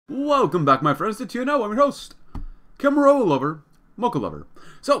Welcome back, my friends, to TNO. I'm your host, Kemerovo lover, Mocha lover.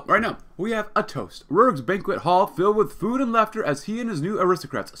 So, right now, we have a toast. Rurik's banquet hall filled with food and laughter as he and his new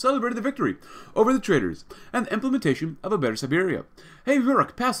aristocrats celebrated the victory over the traitors and the implementation of a better Siberia. Hey,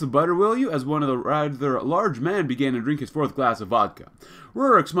 Rurik, pass the butter, will you? As one of the rather large men began to drink his fourth glass of vodka.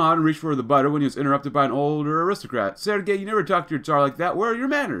 Rurik smiled and reached for the butter when he was interrupted by an older aristocrat. Sergei, you never talk to your Tsar like that. Where are your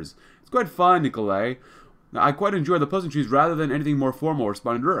manners? It's quite fine, Nikolai. Now, I quite enjoy the pleasantries rather than anything more formal,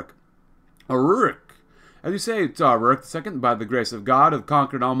 responded Rurik. Rurik, as you say, Tsar Rurik II, by the grace of God, of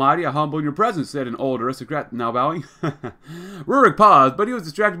conquered Almighty, I humble in your presence, said an old aristocrat, now bowing. Rurik paused, but he was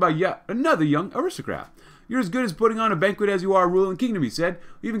distracted by yet another young aristocrat. You're as good as putting on a banquet as you are ruling the kingdom, he said.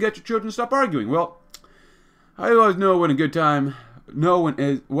 You even get your children to stop arguing. Well, I always know when a good time...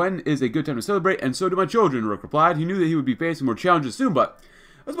 when is a good time to celebrate, and so do my children, Rurik replied. He knew that he would be facing more challenges soon, but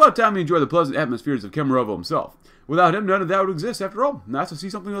it was about time he enjoyed the pleasant atmospheres of Kemerovo himself. Without him, none of that would exist, after all. Nice to see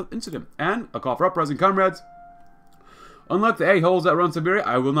something of incident. And a call for uprising, comrades. Unlike the a-holes that run Siberia,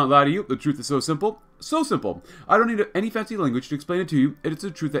 I will not lie to you. The truth is so simple. So simple. I don't need any fancy language to explain it to you. It is the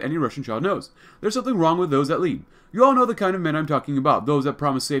truth that any Russian child knows. There's something wrong with those that lead. You all know the kind of men I'm talking about. Those that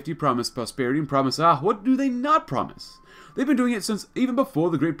promise safety, promise prosperity, and promise, what do they not promise? They've been doing it since even before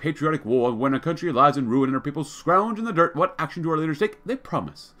the Great Patriotic War. When a country lies in ruin and our people scrounge in the dirt, what action do our leaders take? They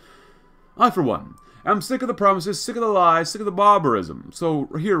promise. I, for one, am sick of the promises, sick of the lies, sick of the barbarism. So,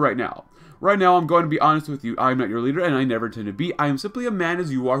 here, right now. Right now, I'm going to be honest with you. I am not your leader, and I never intend to be. I am simply a man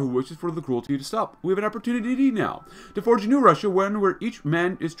as you are who wishes for the cruelty to stop. We have an opportunity now to forge a new Russia where each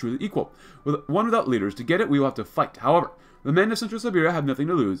man is truly equal. With one without leaders. To get it, we will have to fight. However, the men of Central Siberia have nothing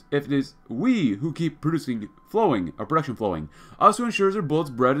to lose. If it is we who keep production flowing, us who ensures their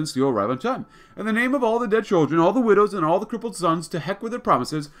bullets, bread, and steel arrive on time. In the name of all the dead children, all the widows, and all the crippled sons, to heck with their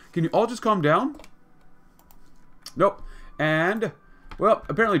promises, can you all just calm down? Nope. And, well,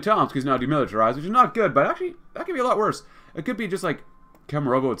 apparently Tomsk is now demilitarized, which is not good, but actually, that could be a lot worse. It could be just like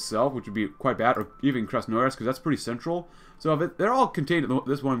Kemerovo itself, which would be quite bad, or even Krasnoyarsk, because that's pretty central. So if they're all contained at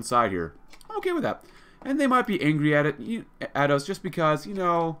this one side here, I'm okay with that. And they might be angry at us just because, you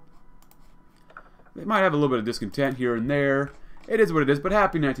know, they might have a little bit of discontent here and there. It is what it is, but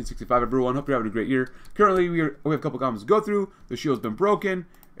happy 1965, everyone. Hope you're having a great year. Currently, we have a couple comments to go through. The shield's been broken.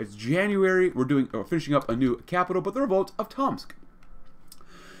 It's January. We're finishing up a new capital, but the revolt of Tomsk.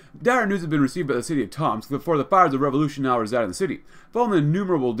 Dire news has been received by the city of Tomsk before the fires of revolution now reside in the city. Following the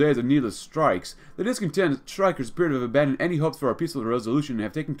innumerable days of needless strikes, the discontent strikers appear to have abandoned any hopes for a peaceful resolution and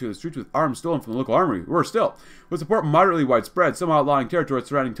have taken to the streets with arms stolen from the local armory. Worse still, with support moderately widespread, some outlawing territories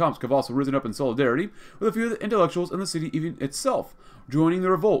surrounding Tomsk have also risen up in solidarity with a few of the intellectuals in the city even itself, joining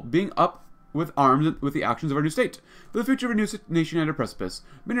the revolt, being up with arms with the actions of our new state. With the future of a new nation at a precipice,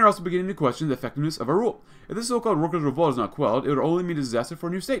 many are also beginning to question the effectiveness of our rule. If this so-called workers' revolt is not quelled, it would only mean disaster for a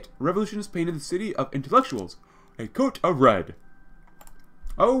new state. Revolution has painted the city of intellectuals a coat of red.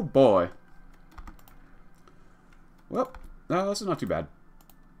 Oh boy. Well, this is not too bad.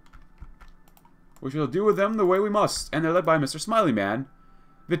 We shall deal with them the way we must, and they're led by Mr. Smiley Man,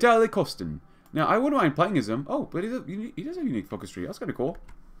 Vitaly Kostin. Now, I wouldn't mind playing as him. Oh, but he does have a unique focus tree. That's kind of cool.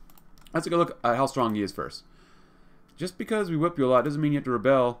 Let's take a look at how strong he is first. Just because we whip you a lot doesn't mean you have to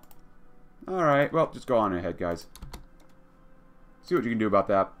rebel. Alright, well, just go on ahead, guys. See what you can do about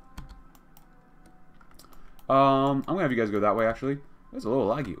that. I'm going to have you guys go that way, actually. It's a little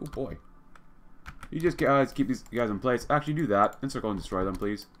laggy. Oh, boy. You just guys keep these guys in place. Actually, do that. Encircle and destroy them,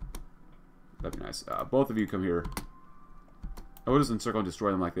 please. That'd be nice. Both of you come here. I will just encircle and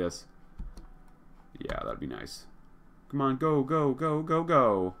destroy them like this. Yeah, that'd be nice. Come on, go, go, go, go,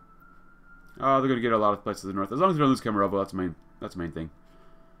 go. Oh, they're going to get a lot of places to the north. As long as they don't lose Kemerovo, that's the main thing.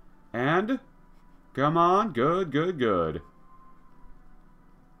 And, come on, good, good, good.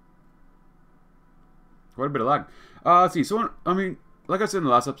 Quite a bit of lag. Let's see, so, I mean, like I said in the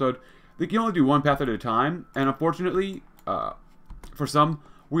last episode, they can only do one path at a time, and unfortunately, for some,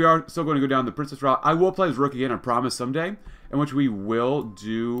 we are still going to go down the princess route. I will play as Rook again, I promise, someday, in which we will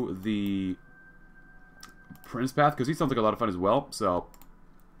do the prince path, because he sounds like a lot of fun as well, so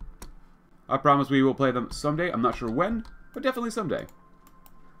I promise we will play them someday. I'm not sure when, but definitely someday.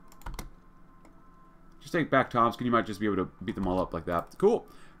 Just take back Tomsk, and you might just be able to beat them all up like that. Cool.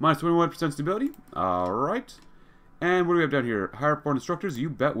 Minus 21% stability. Alright. And what do we have down here? Hire foreign instructors? You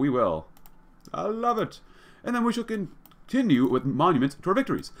bet we will. I love it. And then we shall continue with monuments to our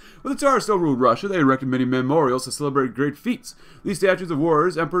victories. When the Tsars still ruled Russia, they erected many memorials to celebrate great feats. These statues of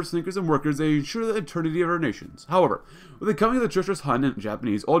warriors, emperors, thinkers, and workers, they ensure the eternity of our nations. However, with the coming of the treacherous Han and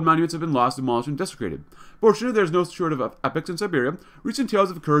Japanese, old monuments have been lost, demolished, and desecrated. Fortunately, there is no shortage of epics in Siberia, recent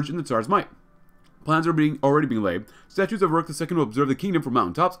tales of courage in the Tsar's might. Plans are already being laid. Statues of Rurik II will observe the kingdom from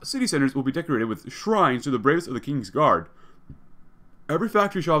mountaintops. City centers will be decorated with shrines to the bravest of the king's guard. Every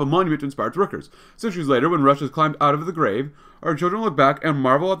factory shall have a monument to inspired Rookers. Centuries later, when Russia has climbed out of the grave, our children look back and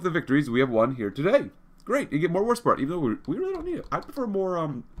marvel at the victories we have won here today. Great, you get more war support, even though we really don't need it. I prefer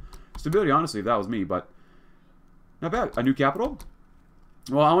more stability, honestly, if that was me, but not bad. A new capital?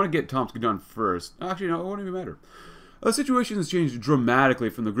 Well, I want to get Tomsk done first. Actually, no, it won't even matter. The situation has changed dramatically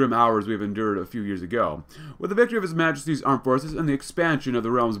from the grim hours we have endured a few years ago. With the victory of His Majesty's armed forces and the expansion of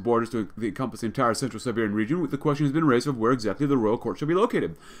the realm's borders to encompass the entire central Siberian region, the question has been raised of where exactly the royal court shall be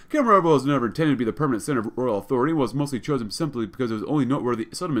located. Kemerovo was never intended to be the permanent center of royal authority and was mostly chosen simply because it was the only noteworthy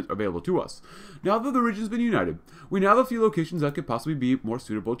settlement available to us. Now that the region has been united, we now have a few locations that could possibly be more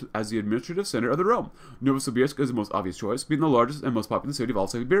suitable as the administrative center of the realm. Novosibirsk is the most obvious choice, being the largest and most populous city of all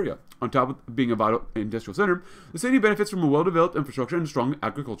Siberia. On top of being a vital industrial center, the city benefits from a well-developed infrastructure and a strong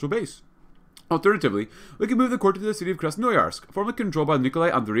agricultural base. Alternatively, we can move the court to the city of Krasnoyarsk, formerly controlled by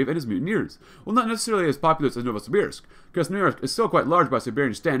Nikolai Andreev and his mutineers. While not necessarily as populous as Novosibirsk, Krasnoyarsk is still quite large by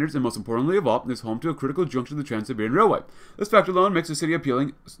Siberian standards, and most importantly of all, is home to a critical junction of the Trans-Siberian Railway. This fact alone makes the city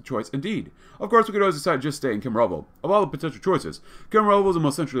appealing choice indeed. Of course, we could always decide to just stay in Kemerovo. Of all the potential choices, Kemerovo is the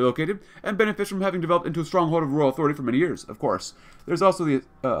most centrally located, and benefits from having developed into a stronghold of royal authority for many years. Of course, there's also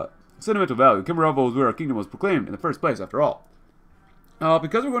the sentimental value. Kemerovo is where our kingdom was proclaimed in the first place, after all.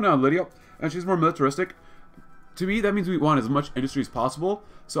 Because we're going down Lydia, and she's more militaristic, to me, that means we want as much industry as possible,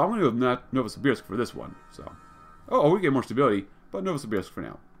 so I'm going to go with Novosibirsk for this one. So, we get more stability, but Novosibirsk for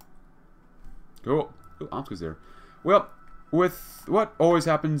now. Cool. Oh, Omsk is there. Well, with what always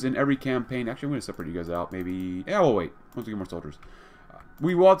happens in every campaign, actually, I'm going to separate you guys out, maybe. Yeah, we'll wait. Once we get more soldiers.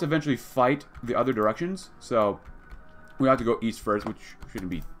 We want to eventually fight the other directions, so we have to go east first, which shouldn't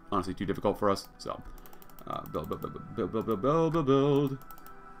be, honestly, too difficult for us, so. Build.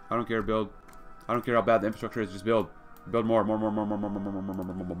 I don't care, build. I don't care how bad the infrastructure is, just build. Build more.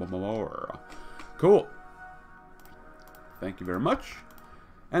 Cool. Thank you very much.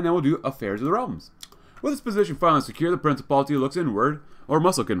 And then we'll do Affairs of the Realms. With its position finally secure, the Principality looks inward, or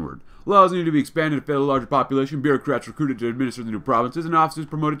must look inward. Laws need to be expanded to fit a larger population, bureaucrats recruited to administer the new provinces, and officers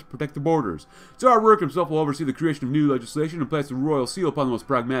promoted to protect the borders. Tsar Rurik himself will oversee the creation of new legislation and place the royal seal upon the most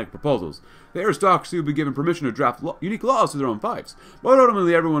pragmatic proposals. The aristocracy will be given permission to draft unique laws to their own fiefs, but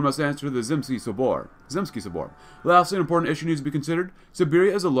ultimately everyone must answer to the Zemsky Sobor. Lastly, an important issue needs to be considered.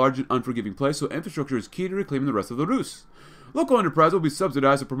 Siberia is a large and unforgiving place, so infrastructure is key to reclaiming the rest of the Rus. Local enterprise will be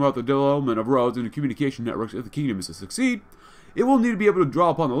subsidized to promote the development of roads and communication networks if the kingdom is to succeed. It will need to be able to draw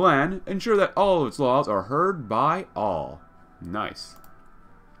upon the land, ensure that all of its laws are heard by all. Nice.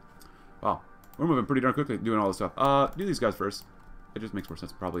 Wow. We're moving pretty darn quickly doing all this stuff. Do these guys first. It just makes more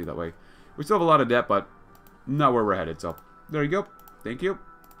sense probably that way. We still have a lot of debt, but not where we're headed, so there you go. Thank you.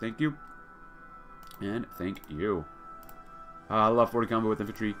 Thank you. And thank you. I love 40 combo with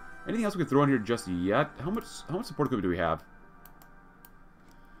infantry. Anything else we can throw in here just yet? How much support equipment do we have?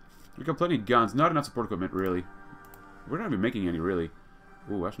 We got plenty of guns. Not enough support equipment, really. We're not even making any, really.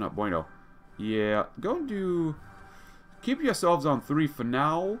 Ooh, that's not bueno. Yeah, go and do... Keep yourselves on 3 for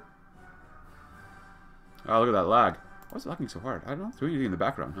now. Oh, look at that lag. Why is it lagging so hard? I don't know. Doing anything in the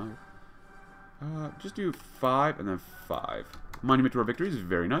background, huh? Just do 5 and then 5. Monument to our victories is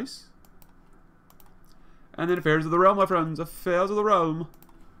very nice. And then Affairs of the Realm, my friends. Affairs of the Realm.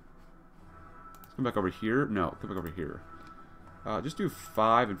 Let's come back over here. No, come back over here. Just do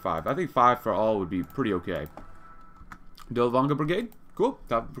 5 and 5. I think 5 for all would be pretty okay. Delvanga Brigade. Cool.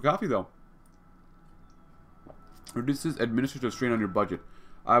 Top for coffee, though. Reduces administrative strain on your budget.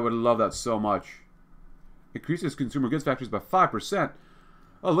 I would love that so much. Increases consumer goods factories by 5%.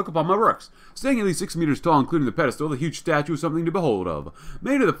 Oh, look upon my works. Staying at least 6 meters tall, including the pedestal, the huge statue is something to behold of.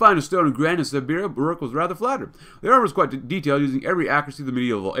 Made of the finest stone and granite in Siberia, Rurik was rather flattered. The armor was quite detailed, using every accuracy of the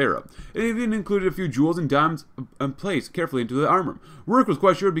medieval era. It even included a few jewels and diamonds placed carefully into the armor. Rurik was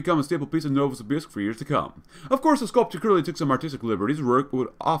quite sure to become a staple piece of Novosibirsk for years to come. Of course, the sculptor clearly took some artistic liberties. Rurik would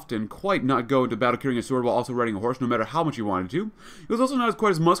often quite not go into battle carrying a sword while also riding a horse, no matter how much he wanted to. He was also not quite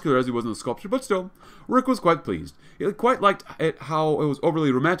as muscular as he was in the sculpture, but still, Rurik was quite pleased. He quite liked it how it was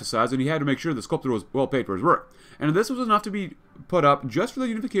overly romanticized, and he had to make sure the sculptor was well paid for his work. And this was enough to be put up just for the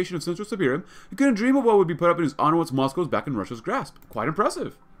unification of Central Siberia. He couldn't dream of what would be put up in his honor once Moscow was back in Russia's grasp. Quite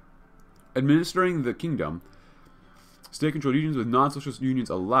impressive. Administering the kingdom. State-controlled unions with non-socialist unions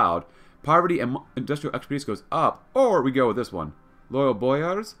allowed. Poverty and industrial expertise goes up. Or we go with this one. Loyal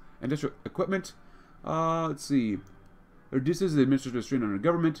boyars. Industrial equipment. Let's see. Reduces the administrative strain on the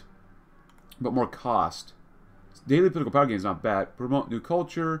government, but more cost. Daily political power gain is not bad. Promote new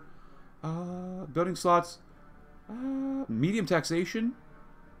culture. Building slots. Medium taxation.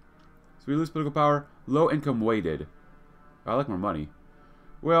 So we lose political power. Low income weighted. I like more money.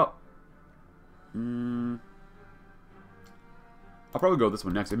 Well, I'll probably go with this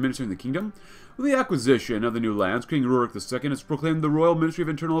one next. Administering the kingdom. With the acquisition of the new lands, King Rurik II has proclaimed the Royal Ministry of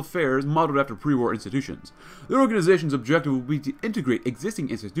Internal Affairs modeled after pre-war institutions. The organization's objective will be to integrate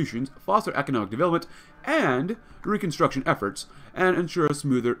existing institutions, foster economic development and reconstruction efforts, and ensure a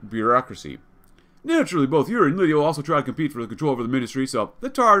smoother bureaucracy. Naturally, both Heir and Lydia will also try to compete for the control over the ministry, so the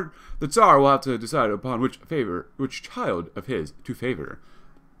Tsar will have to decide upon which child of his to favor.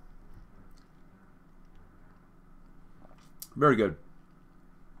 Very good.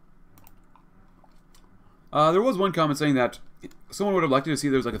 There was one comment saying that someone would have liked to see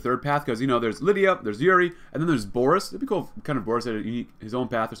there's like a third path, because, you know, there's Lydia, there's Heir, and then there's Boris. It'd be cool if kind of Boris had his own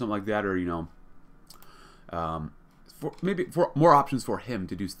path or something like that, or, you know, maybe for more options for him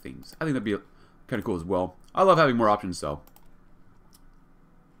to do things. I think that'd be kind of cool as well. I love having more options, so.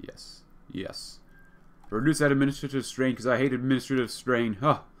 Yes. Yes. Reduce that administrative strain, because I hate administrative strain.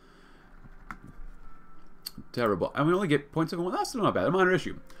 Huh. Terrible. And we only get 0.71. Well, that's still not bad. A minor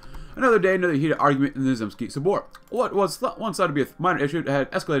issue. Another day, another heated argument in the Zemsky Sobor. What was one side to be a minor issue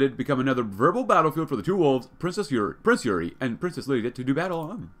had escalated to become another verbal battlefield for the two wolves, Prince Heir and Princess Lydia, to do battle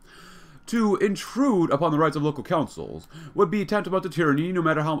on. To intrude upon the rights of local councils would be tantamount to tyranny, no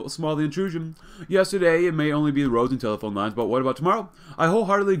matter how small the intrusion. Yesterday, it may only be the roads and telephone lines, but what about tomorrow? I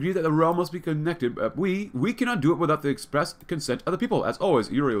wholeheartedly agree that the realm must be connected, but we cannot do it without the express consent of the people. As always,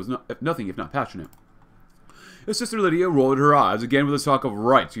 Heir was nothing if not passionate. His sister Lydia rolled her eyes, again with this talk of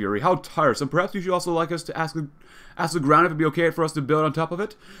rights, Heir. How tiresome. Perhaps you should also like us to ask the ground if it'd be okay for us to build on top of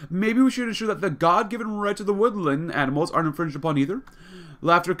it. Maybe we should ensure that the God-given rights of the woodland animals aren't infringed upon either.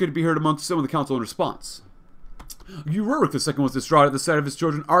 Laughter could be heard amongst some of the council in response. Rurik II was distraught at the sight of his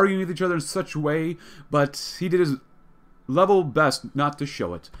children arguing with each other in such a way, but he did his level best not to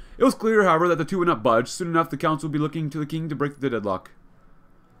show it. It was clear, however, that the two would not budge. Soon enough, the council would be looking to the king to break the deadlock.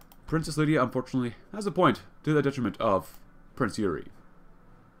 Princess Lydia, unfortunately, has a point, to the detriment of Prince Heir.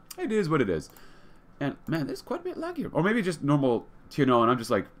 It is what it is. And, man, there's quite a bit lag here. Or maybe just normal TNO, and I'm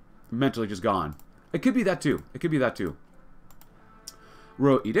just, like, mentally just gone. It could be that, too. It could be that, too.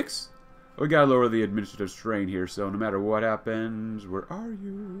 Royal edicts. We gotta lower the administrative strain here, so no matter what happens, where are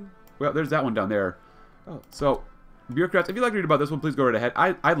you? Well, there's that one down there. Oh, so bureaucrats. If you'd like to read about this one, please go right ahead.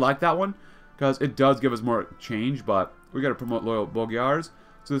 I like that one because it does give us more change, but we gotta promote loyal Bogyars,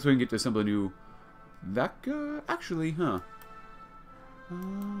 so this way we can get to assemble a new. That actually, huh?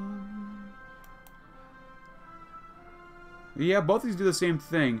 Yeah, both of these do the same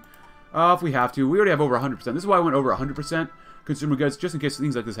thing. If we have to, we already have over 100%. This is why I went over 100%. Consumer goods, just in case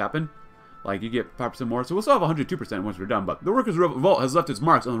things like this happen. Like, you get 5% more, so we'll still have 102% once we're done, but the Workers' Revolt has left its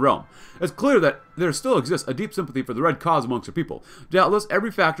marks on the realm. It's clear that there still exists a deep sympathy for the Red Cause amongst her people. Doubtless,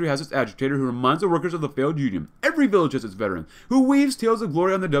 every factory has its agitator who reminds the workers of the failed union. Every village has its veteran, who weaves tales of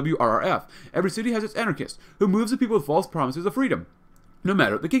glory on the WRRF. Every city has its anarchist, who moves the people with false promises of freedom. No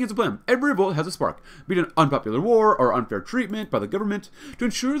matter, the king has a plan. Every revolt has a spark, be it an unpopular war or unfair treatment by the government. To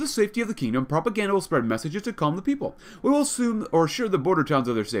ensure the safety of the kingdom, propaganda will spread messages to calm the people. We will assume or assure the border towns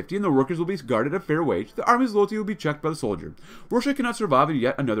of their safety, and the workers will be guarded at a fair wage. The army's loyalty will be checked by the soldier. Russia cannot survive in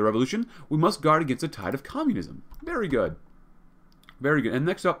yet another revolution. We must guard against the tide of communism. Very good. Very good. And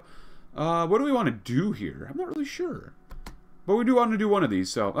next up, what do we want to do here? I'm not really sure. But we do want to do one of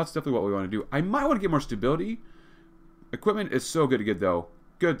these, so that's definitely what we want to do. I might want to get more stability. Equipment is so good to get, though.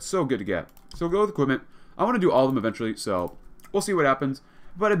 Good, so good to get. So we'll go with equipment. I want to do all of them eventually, so we'll see what happens.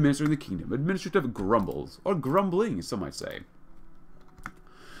 But administering the kingdom. Administrative grumbles. Or grumbling, some might say.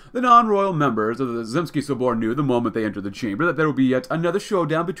 The non-royal members of the Zemsky Sobor knew the moment they entered the chamber that there would be yet another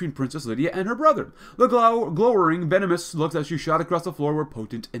showdown between Princess Lydia and her brother. The glowering, venomous looks as she shot across the floor were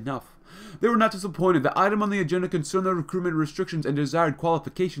potent enough. They were not disappointed. The item on the agenda concerned the recruitment restrictions and desired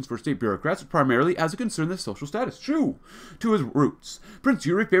qualifications for state bureaucrats, primarily as it concerned their social status. True to his roots, Prince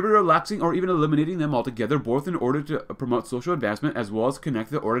Heir favored relaxing or even eliminating them altogether, both in order to promote social advancement as well as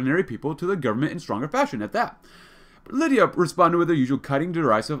connect the ordinary people to the government in stronger fashion at that. Lydia responded with her usual cutting,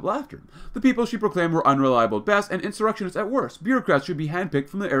 derisive laughter. The people, she proclaimed, were unreliable at best and insurrectionists at worst. Bureaucrats should be handpicked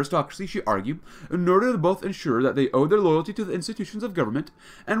from the aristocracy, she argued, in order to both ensure that they owed their loyalty to the institutions of government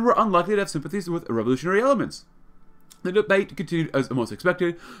and were unlikely to have sympathies with revolutionary elements. The debate continued as most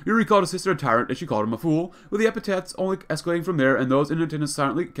expected. Heir called his sister a tyrant, and she called him a fool, with the epithets only escalating from there, and those in attendance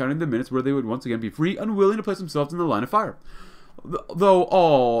silently counting the minutes where they would once again be free, unwilling to place themselves in the line of fire. Though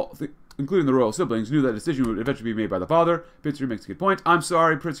all, including the royal siblings, knew that a decision would eventually be made by the father, Prince Heir makes a good point. I'm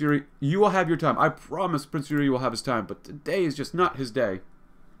sorry, Prince Heir, you will have your time. I promise Prince Heir will have his time, but today is just not his day.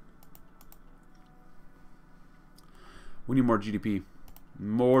 We need more GDP.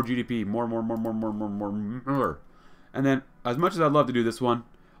 More GDP. More. And then, as much as I'd love to do this one,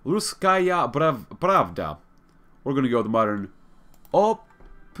 Ruskaya Pravda. We're going to go with the modern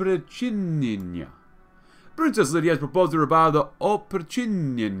Oprechininya. Princess Lydia has proposed to revive the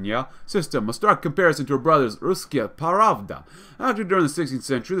Oprechininya system, a stark comparison to her brother's Ruskia Pravda. Actually, during the 16th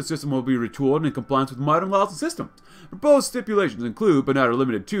century, the system will be retooled in compliance with modern laws and systems. Proposed stipulations include, but not are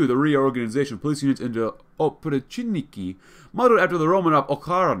limited to, the reorganization of police units into Oprechenniki, modeled after the Romanov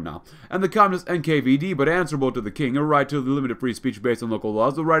Okhrana, and the communist NKVD, but answerable to the king, a right to the limited free speech based on local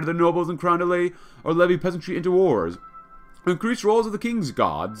laws, the right of the nobles and crown to lay or levy peasantry into wars. Increased roles of the king's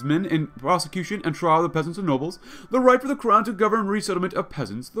guardsmen in prosecution and trial of the peasants and nobles, the right for the crown to govern resettlement of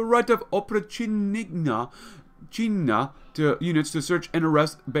peasants, the right of Oprechennina to units to search and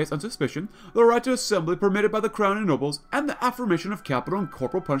arrest based on suspicion, the right to assembly permitted by the crown and nobles, and the affirmation of capital and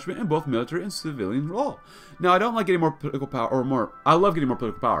corporal punishment in both military and civilian law. Now, I don't like getting more political power, or more, I love getting more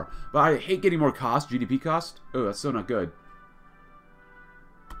political power, but I hate getting more cost, GDP cost. Oh, that's so not good.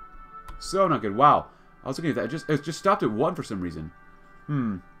 So not good. Wow. I was looking at that. It just stopped at 1 for some reason.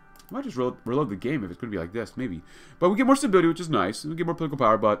 I might just reload the game if it's going to be like this, maybe. But we get more stability, which is nice. We get more political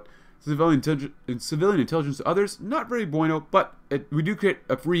power, but civilian intelligence to others, not very bueno. But we do create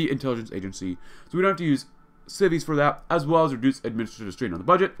a free intelligence agency, so we don't have to use civies for that, as well as reduce administrative strain on the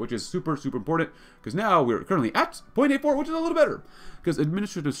budget, which is super, super important, because now we're currently at 0.84, which is a little better. Because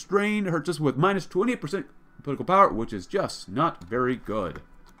administrative strain hurts us with minus 28% political power, which is just not very good.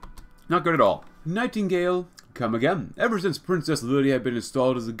 Not good at all. Nightingale, come again. Ever since Princess Lydia had been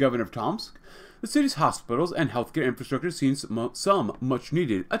installed as the governor of Tomsk, the city's hospitals and healthcare infrastructure have seen some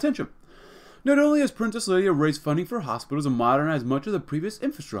much-needed attention. Not only has Princess Lydia raised funding for hospitals and modernized much of the previous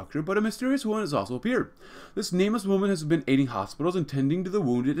infrastructure, but a mysterious woman has also appeared. This nameless woman has been aiding hospitals and tending to the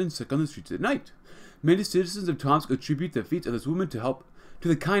wounded and sick on the streets at night. Many citizens of Tomsk attribute the feats of this woman to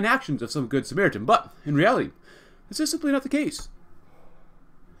the kind actions of some good Samaritan, but, in reality, this is simply not the case.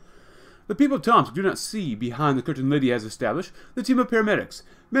 The people of Tomsk do not see behind the curtain Lydia has established the team of paramedics,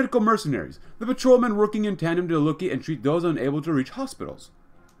 medical mercenaries, the patrolmen working in tandem to locate and treat those unable to reach hospitals.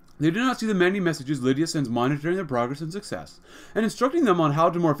 They do not see the many messages Lydia sends monitoring their progress and success, and instructing them on how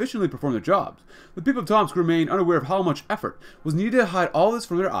to more efficiently perform their jobs. The people of Tomsk remain unaware of how much effort was needed to hide all this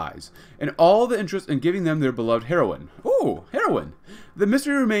from their eyes, and all the interest in giving them their beloved heroine. Ooh, heroine! The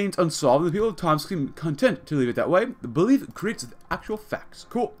mystery remains unsolved, and the people of Tomsk seem content to leave it that way. The belief creates the actual facts.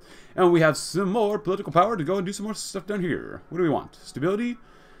 Cool. And we have some more political power to go and do some more stuff down here. What do we want? Stability?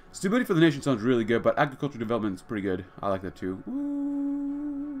 Stability for the nation sounds really good, but agricultural development is pretty good. I like that too.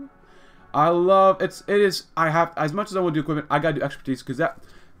 Ooh. I love I have, as much as I want to do equipment, I gotta do expertise, because that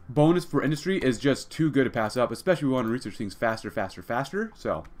bonus for industry is just too good to pass up, especially when we want to research things faster.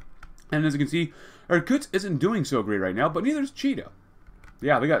 So, and as you can see, Irkutsk isn't doing so great right now, but neither is Cheetah.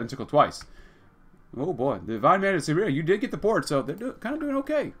 Yeah, they got encircled twice. Oh boy, the Divine Man of Siberia, you did get the port, so they're kind of doing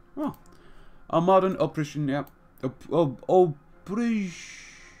okay. Oh. A modern operation, yeah.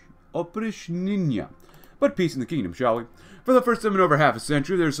 Opreshninya. But peace in the kingdom, shall we? For the first time in over half a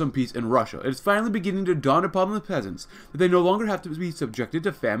century, there is some peace in Russia. It is finally beginning to dawn upon the peasants that they no longer have to be subjected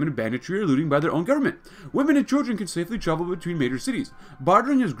to famine, banditry, or looting by their own government. Women and children can safely travel between major cities.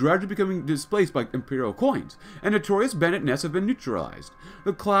 Bartering is gradually becoming displaced by imperial coins, and notorious bandit nests have been neutralized.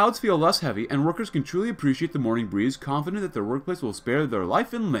 The clouds feel less heavy, and workers can truly appreciate the morning breeze, confident that their workplace will spare their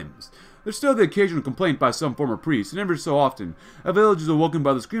life and limbs. There's still the occasional complaint by some former priests, and every so often, a village is awoken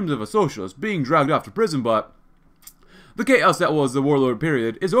by the screams of a socialist being dragged off to prison, but the chaos that was the warlord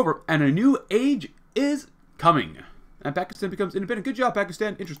period is over, and a new age is coming. And Pakistan becomes independent. Good job,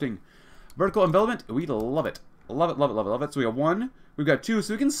 Pakistan. Interesting. Vertical envelopment. We love it. Love it, love it, love it, love it. So we have 1. We've got 2,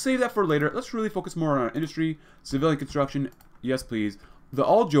 so we can save that for later. Let's really focus more on our industry, civilian construction. Yes, please. The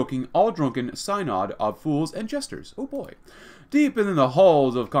all-joking, all-drunken synod of fools and jesters. Oh, boy. Deep in the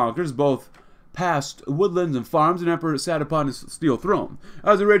halls of conquerors, both past woodlands and farms, an emperor sat upon his steel throne,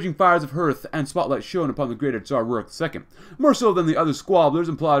 as the raging fires of hearth and spotlight shone upon the greater Tsar Rurik II. More so than the other squabblers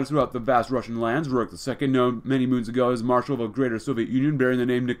and plotters throughout the vast Russian lands, Rurik II, known many moons ago as Marshal of a greater Soviet Union bearing the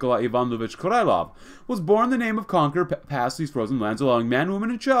name Nikolai Ivanovich Krylov, was born in the name of conqueror past these frozen lands, allowing man, woman,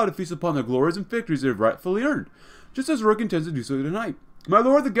 and child to feast upon the glories and victories they have rightfully earned, just as Rurik intends to do so tonight. "My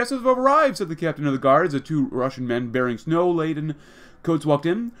lord, the guests have arrived," said the captain of the guard as the 2 Russian men bearing snow-laden coats walked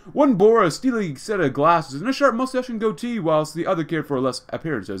in. One bore a steely set of glasses and a sharp mustache and goatee, whilst the other cared for less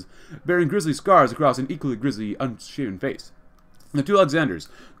appearances, bearing grisly scars across an equally grisly, unshaven face. The 2 Alexanders,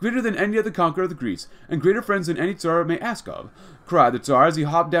 greater than any other conqueror of the Greece, and greater friends than any Tsar may ask of, cried the Tsar as he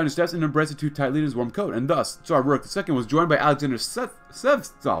hopped down his steps and embraced the 2 tightly in his warm coat. And thus, Tsar Rurik II was joined by Alexander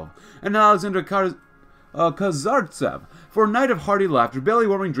Sevstov and Alexander Kazartsev for a night of hearty laughter,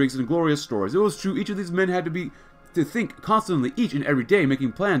 belly-warming drinks, and glorious stories. It was true, each of these men had to think constantly each and every day,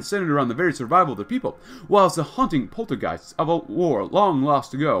 making plans centered around the very survival of their people, whilst the haunting poltergeists of a war long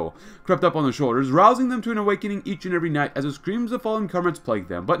lost to go crept up on their shoulders, rousing them to an awakening each and every night as the screams of fallen comrades plagued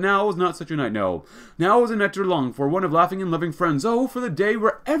them. But now was not such a night, no. Now was a night to long for, one of laughing and loving friends. Oh, for the day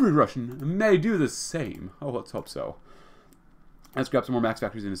where every Russian may do the same. Oh, let's hope so. Let's grab some more max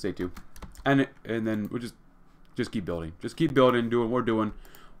factories in the state, too. And then we'll just keep building. Just keep building, doing what we're doing.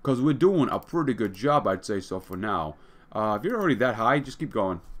 Because we're doing a pretty good job, I'd say so, for now. If you're already that high, just keep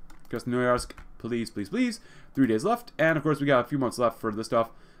going. Krasnoyarsk, please, please, please. 3 days left. And, of course, we got a few months left for this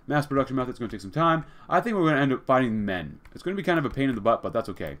stuff. Mass production method's going to take some time. I think we're going to end up finding men. It's going to be kind of a pain in the butt, but that's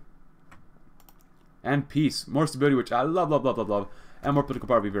okay. And peace. More stability, which I love, love, love, love, love. And more political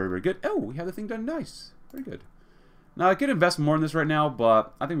power would be very, very good. Oh, we have the thing done nice. Very good. Now, I could invest more in this right now,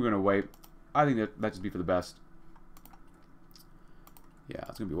 but I think we're going to wait. I think that just be for the best. Yeah,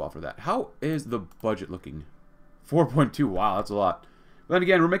 it's going to be a while for that. How is the budget looking? 4.2. Wow, that's a lot. But then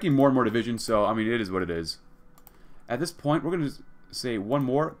again, we're making more and more divisions, so, I mean, it is what it is. At this point, we're going to say one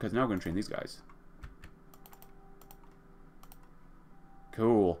more, because now we're going to train these guys.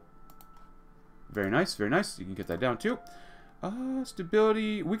 Cool. Very nice, very nice. You can get that down, too.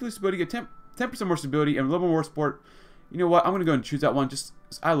 Stability, weekly stability, get 10% more stability, and a little more support. You know what? I'm going to go and choose that one. Just,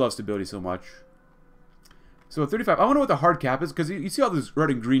 I love stability so much. So 35. I wonder what the hard cap is, because you see all those red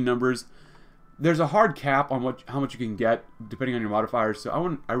and green numbers. There's a hard cap on how much you can get depending on your modifiers.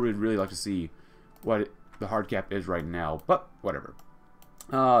 So I would really like to see what the hard cap is right now. But whatever.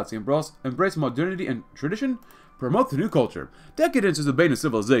 Let's see. Embrace modernity and tradition. Promote the new culture. Decadence is the bane of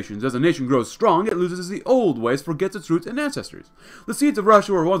civilizations. As a nation grows strong, it loses the old ways, forgets its roots and ancestors. The seeds of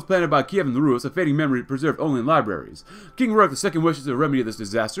Russia were once planted by Kiev and the Rus, a fading memory preserved only in libraries. King Rurik II wishes to remedy this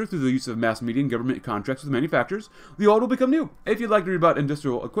disaster through the use of mass media and government contracts with manufacturers. The old will become new. If you'd like to read about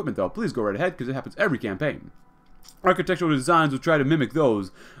industrial equipment, though, please go right ahead, because it happens every campaign. Architectural designs will try to mimic those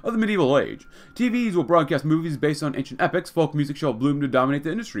of the medieval age. TVs will broadcast movies based on ancient epics. Folk music shall bloom to dominate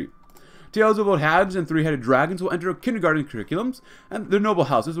the industry. Tales of old hags and three-headed dragons will enter kindergarten curriculums, and their noble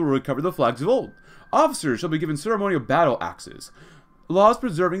houses will recover the flags of old. Officers shall be given ceremonial battle axes. Laws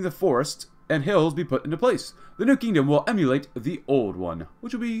preserving the forests and hills be put into place. The new kingdom will emulate the old one,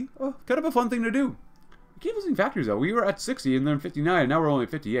 which will be kind of a fun thing to do. We keep losing factories, though. We were at 60 and then 59, and now we're only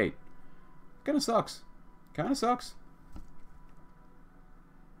at 58. Kind of sucks. Kind of sucks.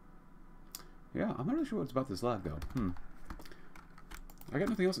 Yeah, I'm not really sure what's about this lag, though. I got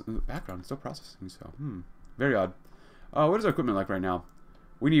nothing else in the background. It's still processing, so, very odd. What is our equipment like right now?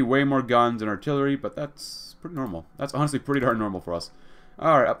 We need way more guns and artillery, but that's pretty normal. That's honestly pretty darn normal for us.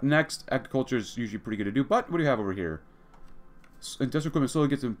 Alright, up next, agriculture is usually pretty good to do, but what do you have over here? Industrial equipment slowly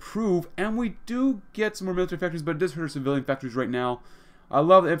gets improved, and we do get some more military factories, but it does hurt our civilian factories right now. I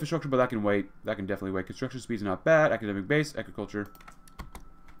love the infrastructure, but that can wait. That can definitely wait. Construction speed's not bad. Academic base, agriculture.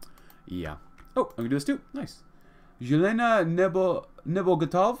 Yeah. Oh, I'm gonna do this too. Nice. Yelena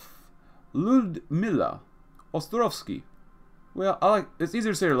Nebogatov, Ludmila Ostrovsky. Well, it's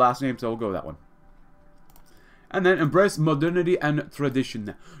easier to say her last name, so we'll go with that one. And then embrace modernity and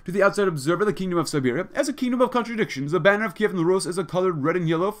tradition. To the outside observer, the Kingdom of Siberia, as a kingdom of contradictions, the banner of Kiev and the Rus is a colored red and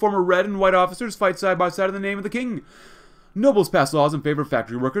yellow. Former red and white officers fight side by side in the name of the king. Nobles pass laws in favor of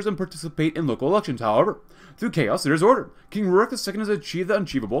factory workers and participate in local elections. However, through chaos, there is order. King Rurik II has achieved the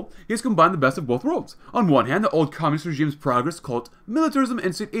unachievable. He has combined the best of both worlds. On one hand, the old communist regime's progress, cult, militarism,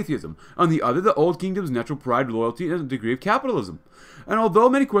 and state atheism. On the other, the old kingdom's natural pride, loyalty, and a degree of capitalism. And although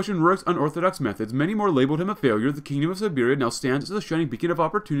many question Rurik's unorthodox methods, many more labeled him a failure. The Kingdom of Siberia now stands as a shining beacon of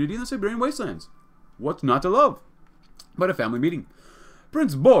opportunity in the Siberian wastelands. What's not to love? But a family meeting.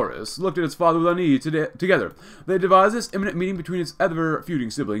 Prince Boris looked at his father with unease together. They devised this imminent meeting between his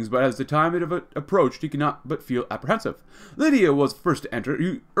ever-feuding siblings, but as the time it approached, he could not but feel apprehensive. Lydia was first to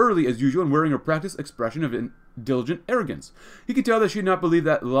enter, early as usual, and wearing a practiced expression of diligent arrogance. He could tell that she did not believe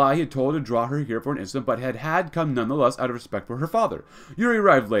that lie he had told to draw her here for an instant, but had come nonetheless out of respect for her father. Yuri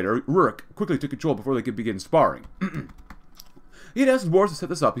arrived later. Rurik quickly took control before they could begin sparring. He had asked Boris to set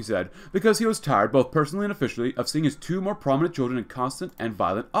this up, he said, because he was tired, both personally and officially, of seeing his two more prominent children in constant and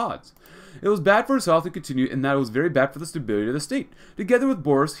violent odds. It was bad for his health to continue, and that it was very bad for the stability of the state. Together with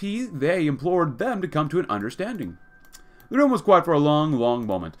Boris, they implored them to come to an understanding. The room was quiet for a long, long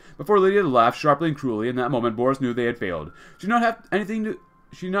moment, before Lydia laughed sharply and cruelly. In that moment, Boris knew they had failed. She did not have anything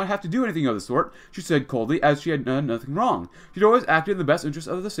she did not have to do anything of the sort, she said coldly, as she had done nothing wrong. She'd always acted in the best interest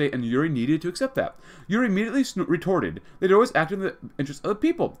of the state, and Yuri needed to accept that. Yuri immediately retorted, they'd always acted in the interest of the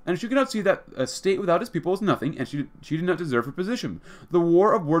people, and she could not see that a state without its people was nothing, and she did not deserve her position. The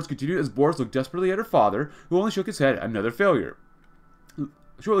war of words continued as Boris looked desperately at her father, who only shook his head, another failure.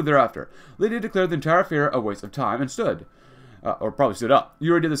 Shortly thereafter, Lydia declared the entire affair a waste of time and stood. Or probably stood up.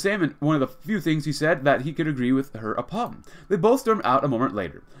 Yuri did the same, and one of the few things he said that he could agree with her upon. They both stormed out a moment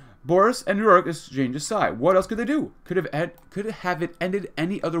later. Boris and Rurik exchanged a sigh. What else could they do? Could it have ended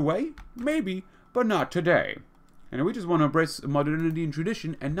any other way? Maybe, but not today. And we just want to embrace modernity and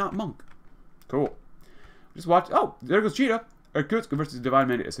tradition and not monk. Cool. Just watch. Oh, there goes Cheetah. Irkutsk versus Divine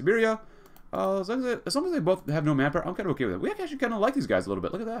Mandate of Siberia. As long as they both have no manpower, I'm kind of okay with it. We actually kind of like these guys a little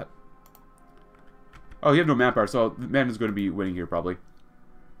bit. Look at that. Oh, you have no manpower, so the man is going to be winning here, probably.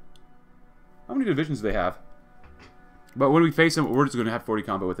 How many divisions do they have? But when we face them, we're just going to have 40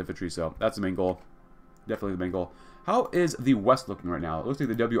 combat with infantry, so that's the main goal. Definitely the main goal. How is the West looking right now? It looks like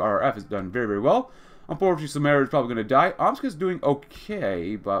the WRF has done very, very well. Unfortunately, Samara is probably going to die. Omsk is doing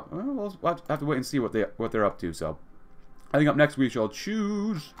okay, but we'll have to wait and see what they're up to, so. I think up next we shall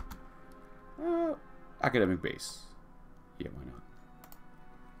choose academic base. Yeah, why not?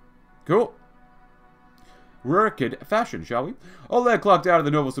 Cool. Rurik fashion, shall we? Oleg clocked out of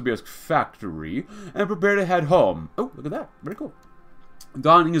the Novosibirsk factory and prepared to head home. Oh, look at that. Very cool.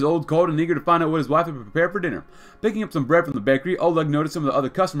 Donning his old coat and eager to find out what his wife had prepared for dinner. Picking up some bread from the bakery, Oleg noticed some of the other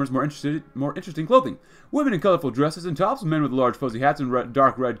customers more interesting clothing. Women in colorful dresses and tops, men with large fuzzy hats and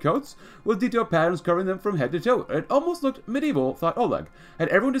dark red coats, with detailed patterns covering them from head to toe. It almost looked medieval, thought Oleg. Had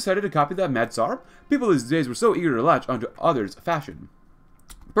everyone decided to copy that mad Tsar? People these days were so eager to latch onto others' fashion.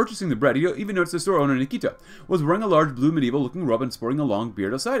 Purchasing the bread, he even noticed the store owner, Nikita, was wearing a large blue medieval-looking robe and sporting a long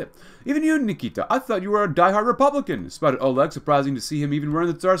beard outside it. Even you, Nikita, I thought you were a die-hard Republican, spouted Oleg, surprising to see him even wearing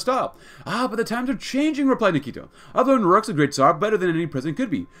the Tsar style. Ah, but the times are changing, replied Nikita. I've learned Rurik's a great Tsar, better than any president could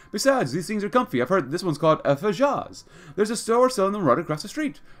be. Besides, these things are comfy. I've heard this one's called a Fajaz. There's a store selling them right across the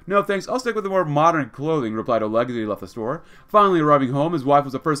street. No, thanks, I'll stick with the more modern clothing, replied Oleg as he left the store. Finally arriving home, his wife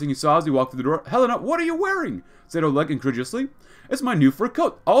was the first thing he saw as he walked through the door. Helena, what are you wearing? Said Oleg incredulously. It's my new fur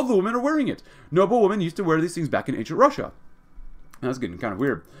coat. All the women are wearing it. Noble women used to wear these things back in ancient Russia. That's getting kind of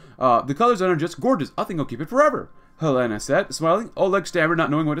weird. The colors are just gorgeous. I think I'll keep it forever. Helena said, smiling. Oleg stammered,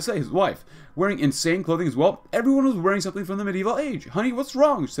 not knowing what to say. His wife, wearing insane clothing as well. Everyone was wearing something from the medieval age. Honey, what's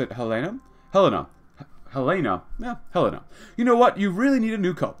wrong? Said Helena. Helena. Yeah, Helena. You know what? You really need a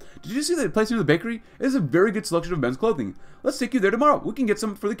new coat. Did you see that place near the bakery? It is a very good selection of men's clothing. Let's take you there tomorrow. We can get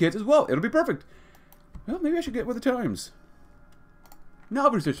some for the kids as well. It'll be perfect. Well, maybe I should get with the times. Now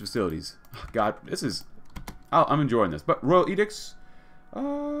research facilities. Oh, God, this is... I'm enjoying this. But royal edicts...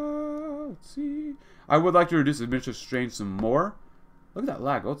 let's see... I would like to reduce administrative strain some more. Look at that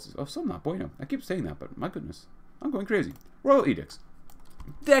lag. Oh, some not bueno. I keep saying that, but my goodness. I'm going crazy. Royal edicts.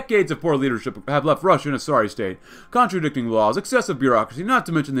 Decades of poor leadership have left Russia in a sorry state. Contradicting laws, excessive bureaucracy, not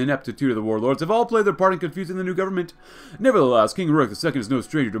to mention the ineptitude of the warlords, have all played their part in confusing the new government. Nevertheless, King Rurik II is no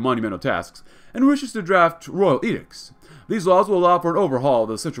stranger to monumental tasks, and wishes to draft royal edicts. These laws will allow for an overhaul of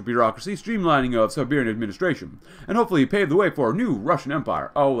the central bureaucracy, streamlining of Siberian administration, and hopefully pave the way for a new Russian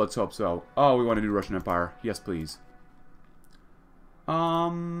Empire. Oh, let's hope so. Oh, we want a new Russian Empire. Yes, please. We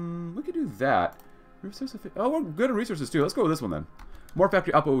could do that. Oh, we're good at resources too. Let's go with this one then. More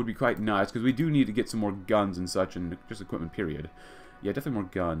factory output would be quite nice, because we do need to get some more guns and such, and just equipment, period. Yeah, definitely more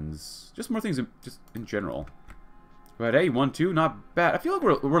guns. Just more things just in general. But hey, 1, 2, not bad. I feel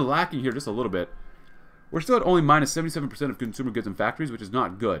like we're lacking here just a little bit. We're still at only minus 77% of consumer goods in factories, which is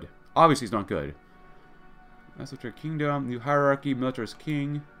not good. Obviously, it's not good. That's our kingdom, new hierarchy, militarist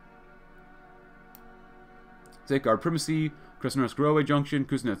king. Safeguard primacy, Krasnoyarsk Railway Junction,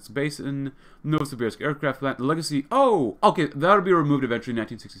 Kuznets Basin, Novosibirsk Aircraft Plant, Legacy. Oh, okay, that'll be removed eventually in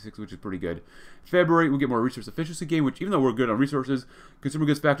 1966, which is pretty good. February, we get more resource efficiency gain, which even though we're good on resources, consumer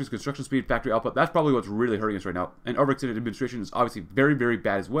goods factories, construction speed, factory output, that's probably what's really hurting us right now. And overextended administration is obviously very, very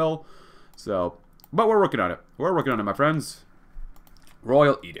bad as well. So, but we're working on it. We're working on it, my friends.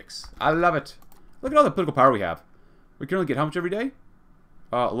 Royal edicts. I love it. Look at all the political power we have. We currently get how much every day?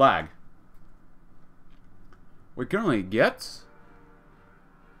 Lag. We currently get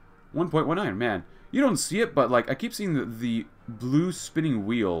 1.19. Man, you don't see it, but like I keep seeing the blue spinning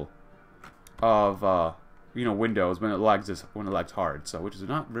wheel of you know, Windows when it lags hard, so which is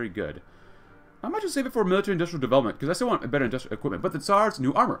not very good. I might just save it for military industrial development, because I still want better industrial equipment. But the Tsar's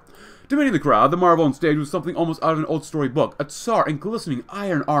new armor. Demeaning the crowd, the marvel on stage was something almost out of an old story book. A Tsar in glistening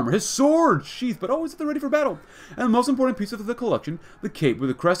iron armor, his sword sheathed, but always at the ready for battle. And the most important piece of the collection, the cape with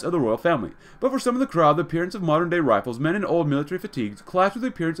the crest of the royal family. But for some of the crowd, the appearance of modern-day rifles, men in old military fatigues, clashed with the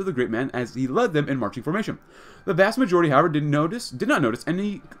appearance of the great man as he led them in marching formation. The vast majority, however, did not notice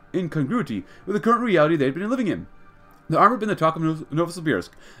any incongruity with the current reality they had been living in. The armor had been the talk of Novosibirsk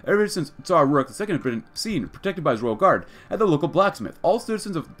ever since Tsar Rurik II had been seen protected by his royal guard at the local blacksmith. All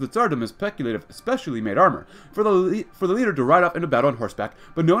citizens of the Tsardom had speculated specially made armor for the leader to ride off into battle on horseback,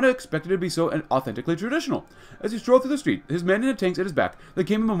 but no one had expected it to be so authentically traditional. As he strolled through the street, his men in the tanks at his back, there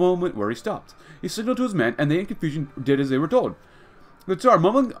came a moment where he stopped. He signaled to his men, and they in confusion did as they were told. The Tsar,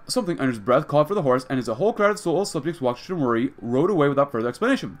 mumbling something under his breath, called for the horse, and as a whole crowd of soul subjects watched him worry, rode away without further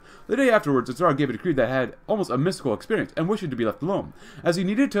explanation. The day afterwards, the Tsar gave a decree that had almost a mystical experience, and wished to be left alone, as he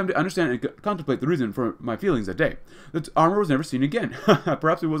needed time to understand and contemplate the reason for my feelings that day. The armor was never seen again.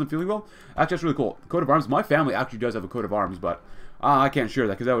 Perhaps he wasn't feeling well? Actually, that's really cool. Coat of arms. My family actually does have a coat of arms, but I can't share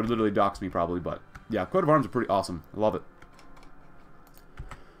that, because that would literally dox me, probably, but yeah, coat of arms are pretty awesome. I love it.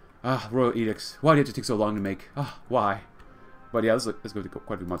 Royal edicts. Why did it have to take so long to make? Why? But yeah, let's go to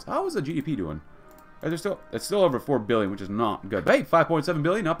quite a few months. How is the GDP doing? It's still over 4 billion, which is not good. But hey, 5.7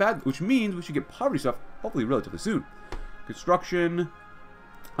 billion, not bad. Which means we should get poverty stuff hopefully relatively soon. Construction.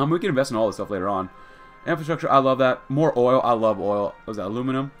 We can invest in all this stuff later on. Infrastructure, I love that. More oil, I love oil. Was that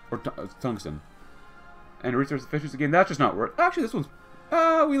aluminum or tungsten? And resource efficiency again. That's just not worth. Actually, this one's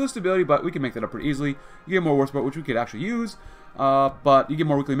we lose stability, but we can make that up pretty easily. You get more horsepower, which we could actually use. But you get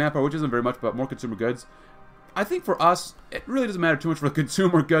more weekly manpower, which isn't very much, but more consumer goods. I think for us, it really doesn't matter too much for the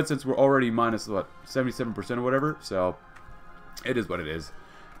consumer goods since we're already minus, what, 77% or whatever. So, it is what it is.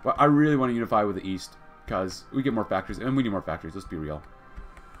 But I really want to unify with the East because we get more factories, and we need more factories, let's be real.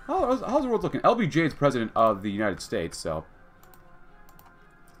 How's the world looking? LBJ is president of the United States, so...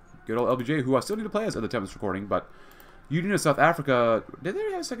 Good old LBJ, who I still need to play as at the time of this recording, but... Union of South Africa... Did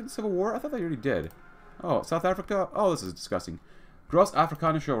they have a second civil war? I thought they already did. Oh, South Africa? Oh, this is disgusting. Gross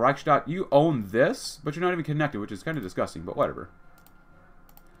Afrikanische Reichsstaat, you own this, but you're not even connected, which is kind of disgusting, but whatever.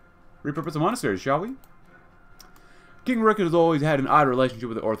 Repurpose the monasteries, shall we? King Rurik has always had an odd relationship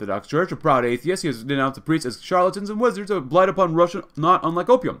with the Orthodox Church. A proud atheist, he has denounced the priests as charlatans and wizards that blight upon Russia, not unlike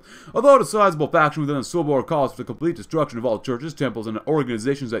opium. Although a sizable faction within the Swagbucks calls for the complete destruction of all churches, temples, and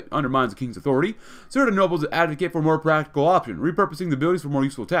organizations that undermines the king's authority, certain nobles advocate for a more practical option, repurposing the buildings for more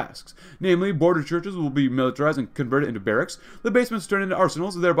useful tasks. Namely, border churches will be militarized and converted into barracks, the basements turned into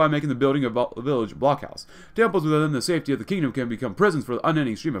arsenals, thereby making the building a village blockhouse. Temples within the safety of the kingdom can become prisons for the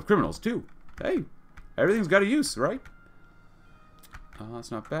unending stream of criminals, too. Hey. Everything's got a use, right?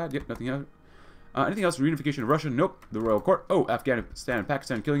 That's not bad. Yep, nothing else. Anything else? Reunification of Russia? Nope. The royal court. Oh, Afghanistan and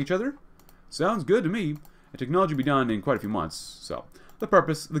Pakistan killing each other? Sounds good to me. And technology will be done in quite a few months. So, the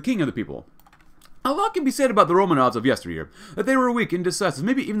purpose, the king of the people. A lot can be said about the Romanovs of yesteryear, that they were weak, indecisive,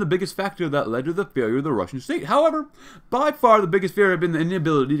 maybe even the biggest factor that led to the failure of the Russian state. However, by far the biggest failure had been the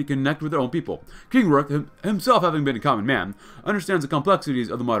inability to connect with their own people. King Rurik, himself having been a common man, understands the complexities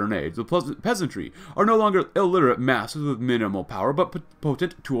of the modern age. The peasantry are no longer illiterate masses with minimal power, but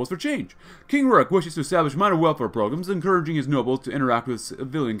potent tools for change. King Rurik wishes to establish minor welfare programs, encouraging his nobles to interact with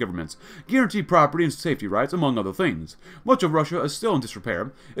civilian governments, guarantee property and safety rights, among other things. Much of Russia is still in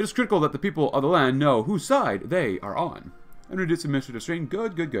disrepair. It is critical that the people of the land know whose side they are on. Introduce administrative strain.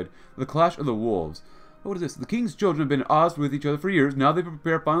 Good, good, good. The Clash of the Wolves. What is this? The king's children have been at odds with each other for years. Now they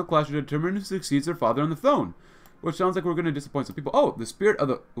prepare a final clash to determine who succeeds their father on the throne. Which sounds like we're going to disappoint some people. Oh, the spirit of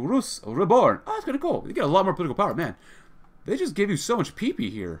the Rus reborn. Oh, that's kind of cool. You get a lot more political power. Man, they just gave you so much pee-pee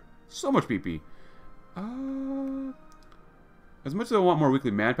here. So much pee-pee. As much as I want more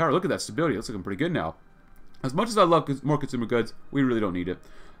weekly manpower, look at that stability. It looks looking pretty good now. As much as I love more consumer goods, we really don't need it.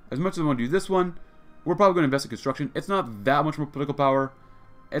 As much as I want to do this one, we're probably going to invest in construction. It's not that much more political power.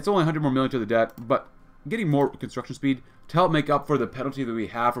 It's only 100 more million to the debt, but getting more construction speed to help make up for the penalty that we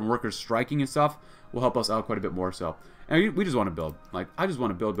have from workers striking and stuff will help us out quite a bit more. So, and we just want to build. Like, I just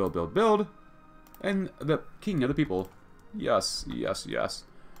want to build, build, build, build. And the king of the people. Yes, yes, yes.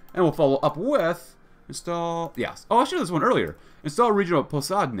 And we'll follow up with install. Yes. Oh, I should have this one earlier. Install regional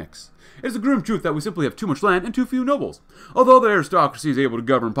posadniks. It is the grim truth that we simply have too much land and too few nobles. Although the aristocracy is able to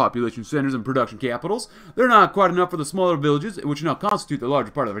govern population centers and production capitals, they're not quite enough for the smaller villages which now constitute the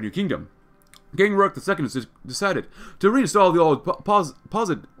larger part of our new kingdom. King Rurik II has decided to reinstall the old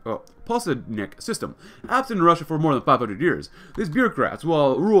posadnik system, absent in Russia for more than 500 years. These bureaucrats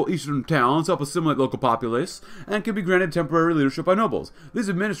will rule eastern towns, help assimilate local populace, and can be granted temporary leadership by nobles. These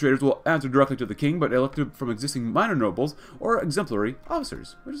administrators will answer directly to the king, but elected from existing minor nobles or exemplary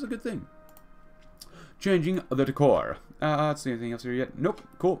officers, which is a good thing. changing the decor. Let's see anything else here yet? Nope.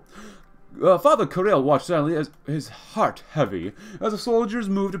 Cool. Father Corel watched silently, as his heart heavy, as the soldiers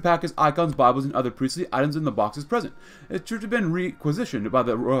moved to pack his icons, Bibles, and other priestly items in the boxes present. His church had been requisitioned by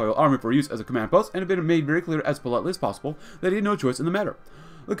the Royal Army for use as a command post, and had been made very clear as politely as possible that he had no choice in the matter.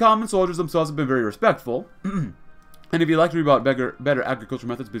 The common soldiers themselves have been very respectful, and if you'd like to read about better agricultural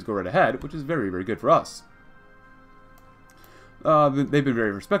methods, please go right ahead, which is very, very good for us. They've been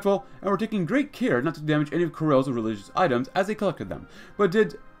very respectful, and were taking great care not to damage any of Corel's religious items as they collected them, but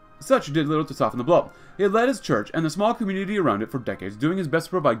did little to soften the blow. He had led his church and the small community around it for decades, doing his best to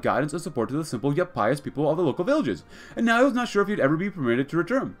provide guidance and support to the simple yet pious people of the local villages, and now he was not sure if he'd ever be permitted to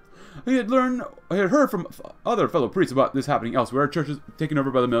return. He had heard from other fellow priests about this happening elsewhere, churches taken over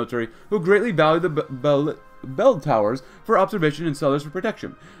by the military, who greatly valued the bell towers for observation and cellars for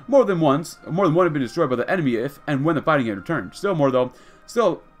protection. More than one had been destroyed by the enemy if and when the fighting had returned.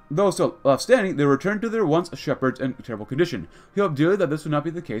 Though still left standing, they returned to their once shepherds in terrible condition. He hoped dearly that this would not be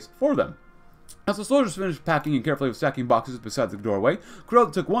the case for them. As the soldiers finished packing and carefully stacking boxes beside the doorway,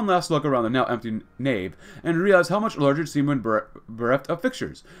 Corel took one last look around the now empty nave, and realized how much larger it seemed when bereft of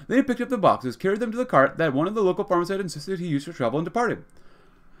fixtures. Then he picked up the boxes, carried them to the cart that one of the local farmers had insisted he used for travel, and departed.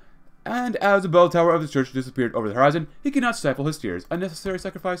 And as the bell tower of his church disappeared over the horizon, he could not stifle his tears. A necessary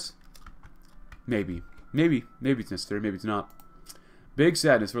sacrifice? Maybe. Maybe it's necessary, maybe it's not. Big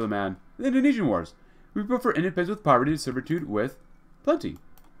sadness for the man. The Indonesian Wars. We prefer independence with poverty to servitude with plenty.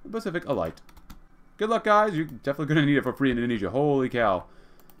 The Pacific alike. Good luck, guys. You're definitely going to need it for free in Indonesia. Holy cow.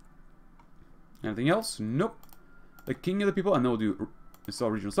 Anything else? Nope. The king of the people, and then we'll do install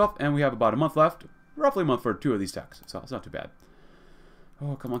regional stuff. And we have about a month left. Roughly a month for 2 of these techs. So it's not too bad.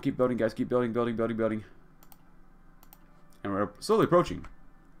 Oh, come on. Keep building, guys. Keep building. And we're slowly approaching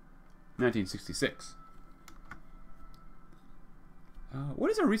 1966.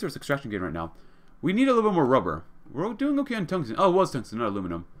 What is our resource extraction gain right now? We need a little bit more rubber. We're doing okay on tungsten. Oh, it was tungsten, not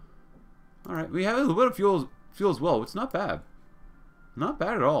aluminum. Alright, we have a little bit of fuel as well. It's not bad. Not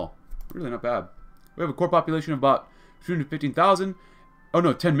bad at all. Really not bad. We have a core population of about 215,000. Oh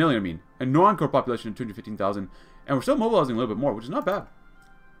no, 10 million I mean. A non-core population of 215,000. And we're still mobilizing a little bit more, which is not bad.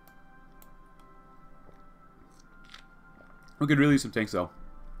 We could really use some tanks though.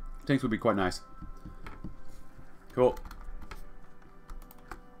 Tanks would be quite nice. Cool.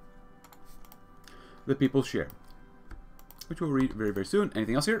 The people's share, which we'll read very, very soon.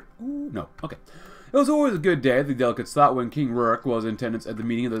 Anything else here? Ooh, no. Okay. It was always a good day, the delegates thought, when King Rurik was in attendance at the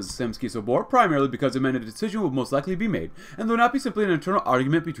meeting of the Zemski Sobor, primarily because it meant a decision would most likely be made, and there would not be simply an internal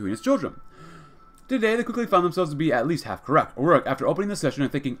argument between his children. Today, they quickly found themselves to be at least half correct. Rurik, after opening the session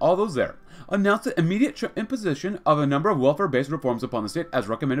and thinking all those there, announced the immediate imposition of a number of welfare-based reforms upon the state, as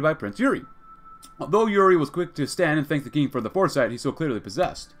recommended by Prince Yuri. Although Yuri was quick to stand and thank the king for the foresight he so clearly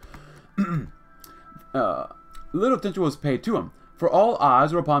possessed. Little attention was paid to him, for all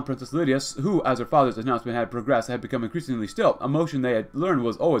eyes were upon Princess Lydia, who, as her father's announcement had progressed, had become increasingly still. A motion they had learned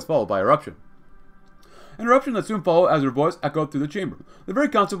was always followed by eruption. An eruption that soon followed as her voice echoed through the chamber. The very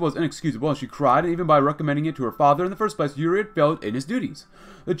concept was inexcusable, and she cried, and even by recommending it to her father in the first place, Yuri had failed in his duties.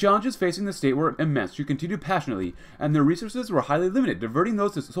 The challenges facing the state were immense. She continued passionately, and their resources were highly limited. Diverting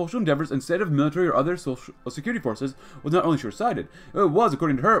those to social endeavors instead of military or other social security forces was not only short-sighted, it was,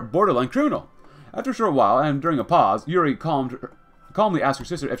 according to her, borderline criminal. After a short while, and during a pause, Yuri calmly asked her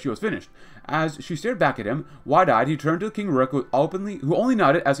sister if she was finished. As she stared back at him, wide-eyed, he turned to King Rurik, who only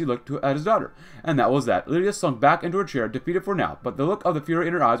nodded as he looked at his daughter. And that was that. Lydia sunk back into her chair, defeated for now, but the look of the fury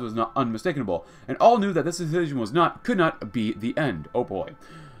in her eyes was not unmistakable, and all knew that this decision could not be the end. Oh boy.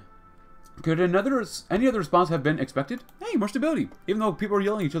 Could any other response have been expected? Hey, more stability, even though people are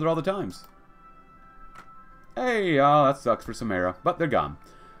yelling at each other all the times. Hey, that sucks for Samara, but they're gone.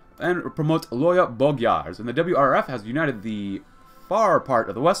 And promotes Loya Bogyars, and the WRF has united the far part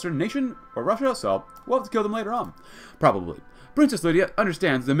of the western nation, or Russia, so we'll have to kill them later on. Probably. Princess Lydia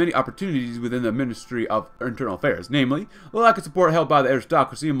understands the many opportunities within the Ministry of Internal Affairs, namely, the lack of support held by the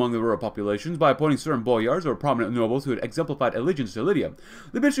aristocracy among the rural populations by appointing certain boyars or prominent nobles who had exemplified allegiance to Lydia.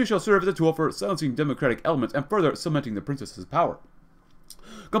 The ministry shall serve as a tool for silencing democratic elements and further cementing the princess's power.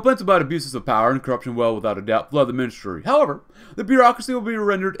 Complaints about abuses of power and corruption will, without a doubt, flood the ministry. However, the bureaucracy will be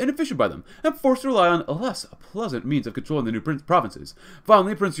rendered inefficient by them, and forced to rely on less pleasant means of controlling the new provinces.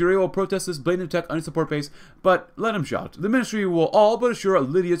 Finally, Prince Yuri will protest this blatant attack on his support base, but let him shout. The ministry will all but assure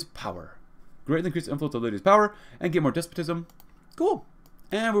Lydia's power. Greatly increase the influence of Lydia's power, and get more despotism. Cool.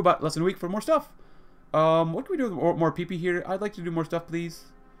 And we're about less than a week for more stuff. What can we do with more PP here? I'd like to do more stuff, please.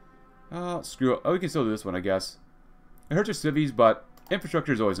 Screw it. Oh, we can still do this one, I guess. It hurts our civvies, but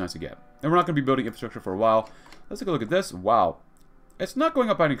infrastructure is always nice to get. And we're not going to be building infrastructure for a while. Let's take a look at this. Wow. It's not going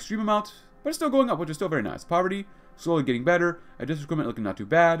up by an extreme amount. but it's still going up, which is still very nice. Poverty, slowly getting better. Industrial equipment looking not too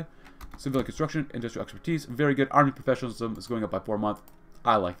bad. Civil construction, industrial expertise, very good. Army professionalism is going up by 4 months.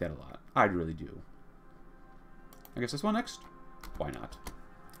 I like that a lot. I really do. I guess this one next? Why not?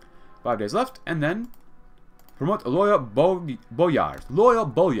 5 days left, and then promote loyal boyars. Loyal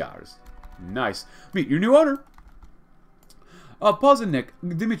boyars. Nice. Meet your new owner. Polzenik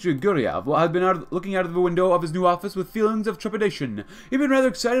Dmitry Guryev had been looking out of the window of his new office with feelings of trepidation. He'd been rather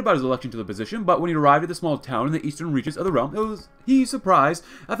excited about his election to the position, but when he arrived at the small town in the eastern reaches of the realm, he surprised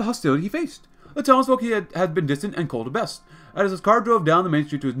at the hostility he faced. The townsfolk had been distant and cold at best. As his car drove down the main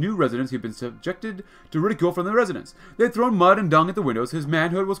street to his new residence, he had been subjected to ridicule from the residents. They had thrown mud and dung at the windows, his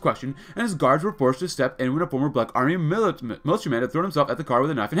manhood was questioned, and his guards were forced to step in when a former Black Army militiaman had thrown himself at the car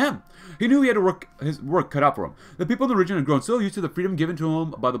with a knife in hand. He knew he had his work cut out for him. The people in the region had grown so used to the freedom given to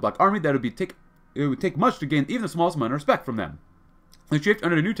him by the Black Army that it would take much to gain even the smallest amount of respect from them. They chafed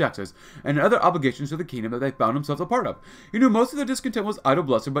under the new taxes and other obligations to the kingdom that they found themselves a part of. He knew most of the discontent was idle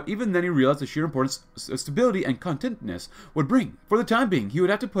bluster, but even then he realized the sheer importance stability and contentness would bring. For the time being, he would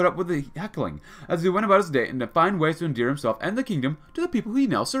have to put up with the heckling as he went about his day and to find ways to endear himself and the kingdom to the people he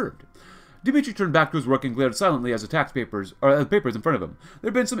now served. Dmitry turned back to his work and glared silently at the papers in front of him. There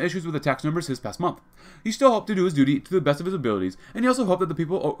had been some issues with the tax numbers his past month. He still hoped to do his duty to the best of his abilities, and he also hoped that the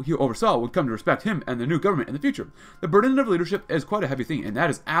people he oversaw would come to respect him and the new government in the future. The burden of leadership is quite a heavy thing, and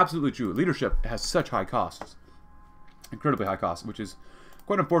that is absolutely true. Leadership has such high costs. Incredibly high costs, which is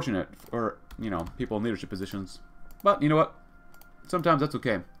quite unfortunate for, people in leadership positions. But, you know what? Sometimes that's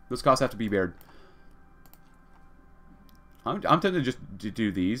okay. Those costs have to be bared. I'm tempted to just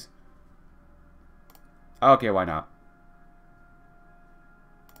do these. Okay, why not?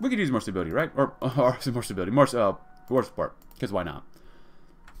 We could use more stability, right? Or more stability, more support. Because why not?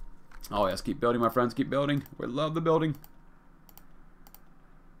 Oh yes, keep building, my friends. Keep building. We love the building.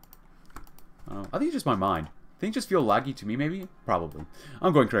 I think it's just my mind. Things just feel laggy to me, maybe? Probably.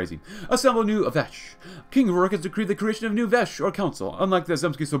 I'm going crazy. Assemble new Vesh. King Rurik has decreed the creation of new Vesh, or council. Unlike the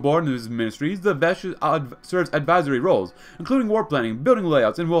Zemsky Sobor and his ministries, the Vesh serves advisory roles, including war planning, building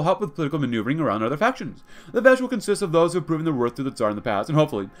layouts, and will help with political maneuvering around other factions. The Vesh will consist of those who have proven their worth to the Tsar in the past, and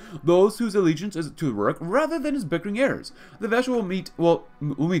hopefully, those whose allegiance is to Rurik rather than his bickering heirs. The Vesh will meet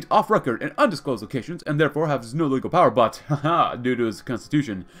off-record in undisclosed locations, and therefore has no legal power, but, due to his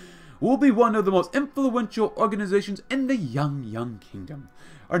constitution, will be one of the most influential organizations in the young kingdom.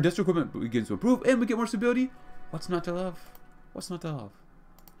 Our industrial equipment begins to improve, and we get more stability. What's not to love? What's not to love?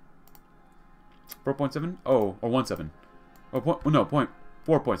 4.7? Oh, or 1.7. Oh,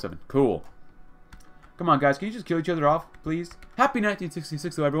 4.7. Cool. Come on, guys. Can you just kill each other off, please? Happy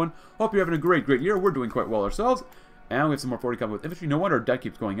 1966, though, everyone. Hope you're having a great year. We're doing quite well ourselves. And we have some more 40 combat with infantry. No wonder our debt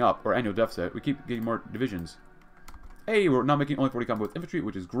keeps going up, or annual deficit. We keep getting more divisions. Hey, we're not making only 40 combat with infantry,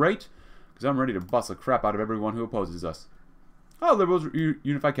 which is great, because I'm ready to bust the crap out of everyone who opposes us. Oh, Liberals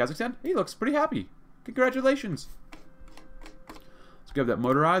Unified Kazakhstan. He looks pretty happy. Congratulations. Let's grab that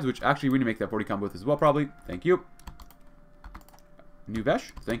motorized, which actually we need to make that 40 combat with as well, probably. Thank you. New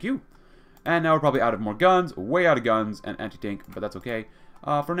Vesh. Thank you. And now we're probably out of more guns, way out of guns, and anti-tank, but that's okay.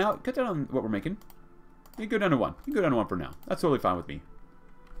 For now, cut down on what we're making. You can go down to 1. You can go down to 1 for now. That's totally fine with me.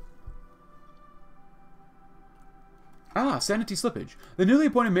 Ah, sanity slippage. The newly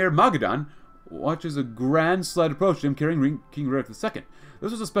appointed mayor Magadan watches a grand sled approach to him carrying King Rurik II.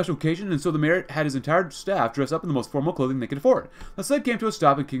 This was a special occasion, and so the mayor had his entire staff dress up in the most formal clothing they could afford. The sled came to a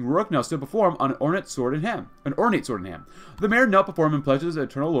stop, and King Rurik now stood before him on an ornate sword in hand. The mayor knelt before him and pledged his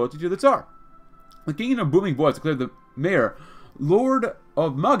eternal loyalty to the Tsar. The king, in a booming voice, declared the mayor Lord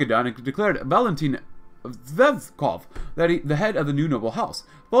of Magadan, and declared Valentin Zvezkov the head of the new noble house.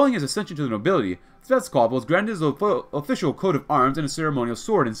 Following his ascension to the nobility, Zvezkov was granted his official coat of arms and a ceremonial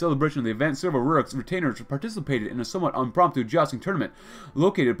sword. In celebration of the event, several Rurik's retainers participated in a somewhat impromptu jousting tournament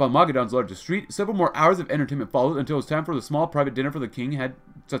located upon Magadan's largest street. Several more hours of entertainment followed until it was time for the small private dinner for the king had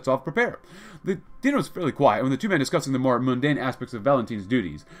sets off prepare. The dinner was fairly quiet, when the two men discussing the more mundane aspects of Valentin's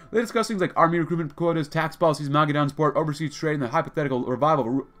duties. They discussed things like army recruitment quotas, tax policies, Magadan's port, overseas trade, and the hypothetical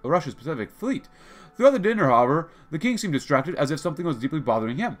revival of Russia's Pacific fleet. Throughout the dinner, however, the king seemed distracted, as if something was deeply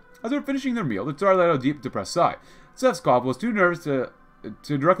bothering him. As they were finishing their meal, the Tsar let out a deep, depressed sigh. Zvezkov was too nervous to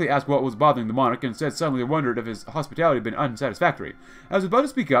directly ask what was bothering the monarch, and instead suddenly wondered if his hospitality had been unsatisfactory. As he was about to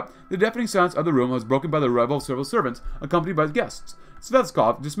speak up, the deafening silence of the room was broken by the arrival of several servants, accompanied by guests.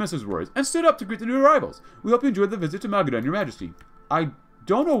 Zvezkov dismissed his worries, and stood up to greet the new arrivals. We hope you enjoyed the visit to Magadan, your majesty. I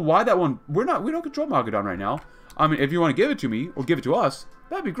don't know why that one... We don't control Magadan right now. I mean, if you want to give it to me, or give it to us,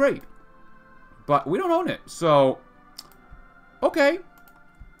 that'd be great. But we don't own it, so... Okay.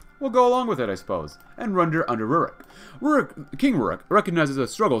 We'll go along with it, I suppose, and render under Rurik. King Rurik recognizes the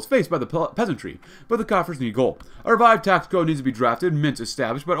struggles faced by the peasantry, but the coffers need gold. A revived tax code needs to be drafted, mints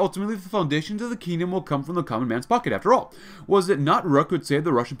established, but ultimately the foundations of the kingdom will come from the common man's pocket after all. Was it not Rurik who had saved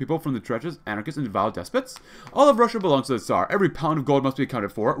the Russian people from the treacherous anarchists and devout despots? All of Russia belongs to the Tsar. Every pound of gold must be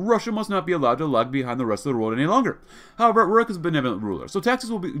accounted for. Russia must not be allowed to lag behind the rest of the world any longer. However, Rurik is a benevolent ruler, so taxes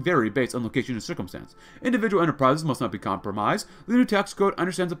will vary based on location and circumstance. Individual enterprises must not be compromised. The new tax code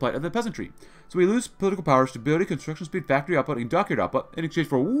understands the plight of the peasantry. So we lose political power, stability, construction speed, factory output, and dockyard output in exchange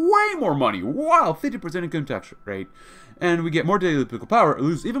for way more money. Wow, 50% income tax rate. And we get more daily political power,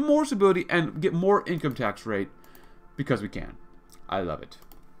 lose even more stability, and get more income tax rate because we can. I love it.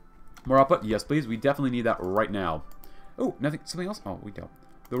 More output? Yes, please. We definitely need that right now. Oh, nothing. Something else? Oh, we don't.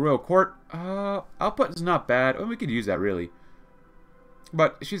 The royal court. Output is not bad. Well, we could use that, really.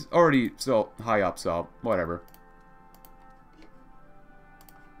 But she's already so high up, so whatever.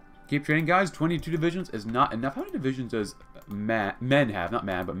 Keep training, guys. 22 divisions is not enough. How many divisions does men have? Not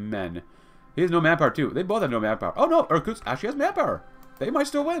man, but men. He has no manpower, too. They both have no manpower. Oh, no. Irkutsk actually has manpower. They might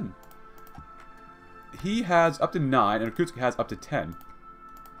still win. He has up to 9, and Irkutsk has up to 10.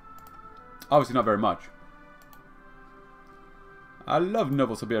 Obviously not very much. I love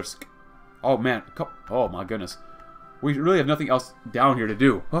Novosibirsk. Oh, man. Oh, my goodness. We really have nothing else down here to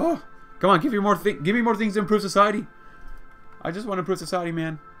do. Oh, come on. Give me more things to improve society. I just want to improve society,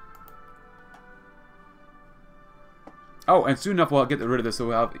 man. Oh, and soon enough we'll get rid of this, so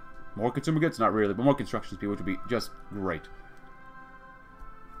we'll have more consumer goods? Not really, but more construction speed, which would be just great.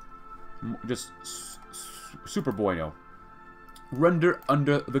 Just super bueno. Render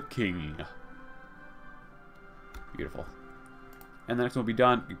under the king. Beautiful. And the next one will be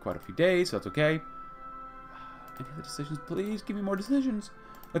done in quite a few days, so that's okay. Any other decisions, please? Give me more decisions.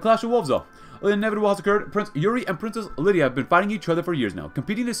 The Clash of Wolves, though. The inevitable has occurred. Prince Yuri and Princess Lydia have been fighting each other for years now,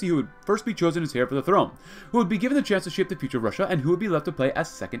 competing to see who would first be chosen as heir for the throne, who would be given the chance to shape the future of Russia, and who would be left to play as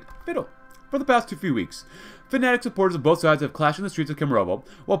second fiddle. For the past few weeks, fanatic supporters of both sides have clashed in the streets of Kemerovo,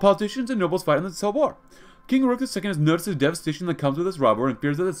 while politicians and nobles fight in the civil war. King Rurik II has noticed the devastation that comes with this rivalry and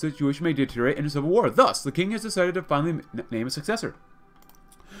fears that the situation may deteriorate into civil war. Thus, the king has decided to finally name a successor.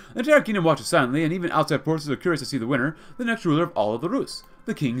 The entire kingdom watches silently, and even outside forces are curious to see the winner, the next ruler of all of the Rus,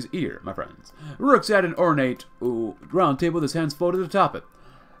 the king's ear, my friends. Rurik sat at an ornate round table with his hands folded atop it.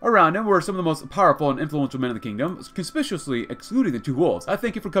 Around him were some of the most powerful and influential men of the kingdom, conspicuously excluding the two wolves. I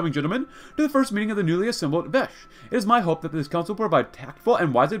thank you for coming, gentlemen, to the first meeting of the newly assembled Vesh. It is my hope that this council will provide tactful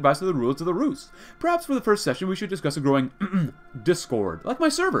and wise advice to the rulers of the Rus. Perhaps for the first session we should discuss a growing discord, like my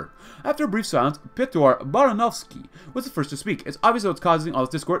server. After a brief silence, Pyotr Baranovsky was the first to speak. It's obvious what's causing all this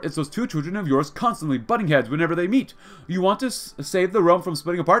discord. It's those two children of yours constantly butting heads whenever they meet. You want to save the realm from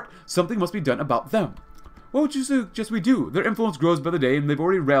splitting apart? Something must be done about them. What would you suggest we do? Their influence grows by the day, and they've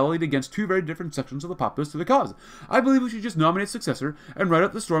already rallied against two very different sections of the populace to the cause. I believe we should just nominate a successor and ride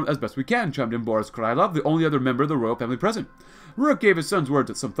out the storm as best we can, chimed in Boris Krylov, the only other member of the royal family present. Rurik gave his son's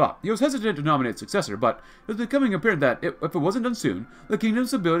words some thought. He was hesitant to nominate a successor, but it was becoming apparent that, if it wasn't done soon, the kingdom's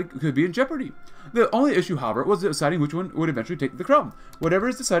stability could be in jeopardy. The only issue, however, was deciding which one would eventually take the crown. Whatever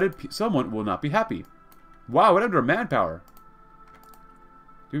is decided, someone will not be happy. Wow, what happened to our manpower?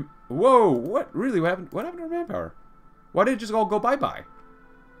 Dude, whoa, what? Really, what happened to our manpower? Why did it just all go bye-bye?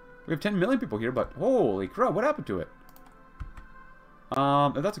 We have 10 million people here, but holy crap, what happened to it?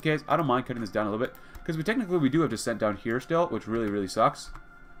 If that's the case, I don't mind cutting this down a little bit, because we do have descent down here still, which really, really sucks.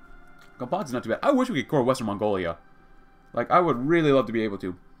 Components is not too bad. I wish we could core Western Mongolia. Like, I would really love to be able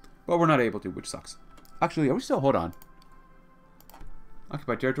to, but we're not able to, which sucks. Actually, are we still, hold on.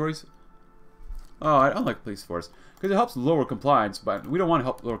 Occupied territories? Oh, I don't like police force, because it helps lower compliance, but we don't want to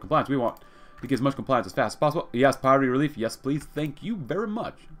help lower compliance. We want to get as much compliance as fast as possible. Yes, poverty relief. Yes, please. Thank you very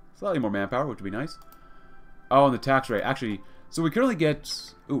much. Slightly more manpower, which would be nice. Oh, and the tax rate. Actually, so we currently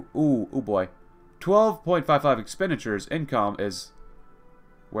get, ooh boy. 12.55 expenditures. Income is,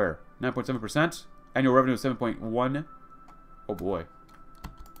 where? 9.7%. Annual revenue is 7.1. Oh, boy.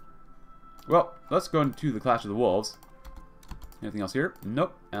 Well, let's go into the Clash of the Wolves. Anything else here?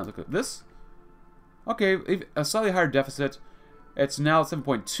 Nope. And look at this. Okay, a slightly higher deficit. It's now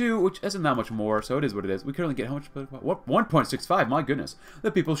 7.2, which isn't that much more, so it is what it is. We currently get how much? 1.65, my goodness. The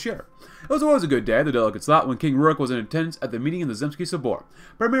people share. It was always a good day, the delegates thought, when King Rurik was in attendance at the meeting in the Zemsky Sobor.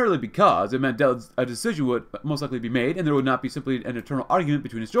 Primarily because it meant a decision would most likely be made, and there would not be simply an eternal argument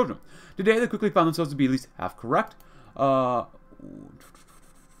between his children. Today, they quickly found themselves to be at least half correct. Did I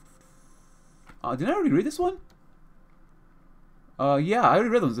already read this one? Yeah, I already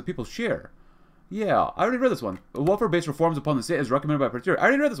read those. The people share. Yeah, I already read this one. Welfare-based reforms upon the state is recommended by Procure. I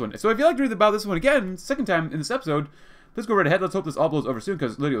already read this one. So if you'd like to read about this one again, second time in this episode, Let's go right ahead. Let's hope this all blows over soon,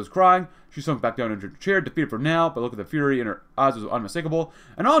 because Lydia was crying. She sunk back down into her chair, defeated for now, but look at the fury in her eyes was unmistakable.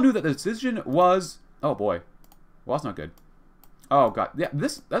 And all knew that the decision was... Oh, boy. Well, that's not good. Oh, God. Yeah,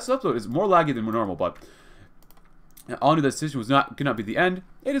 this episode is more laggy than normal, but... all knew that decision could not be the end.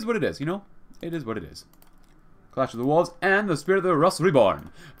 It is what it is, you know? It is what it is. Clash of the Wolves, and the spirit of the Rus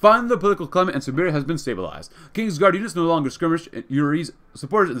reborn. Finally, the political climate in Siberia has been stabilized. King's Guard units no longer skirmish Yuri's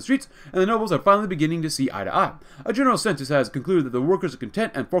supporters in the streets, and the nobles are finally beginning to see eye to eye. A general census has concluded that the workers are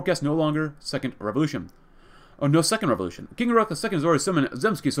content and forecast no second revolution. King Rurik II has already summoned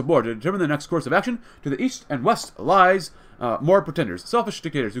Zemsky Sobor to determine the next course of action. To the east and west lies more pretenders, selfish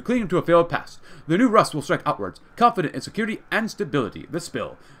dictators who cling to a failed past. The new Rus will strike outwards, confident in security and stability. The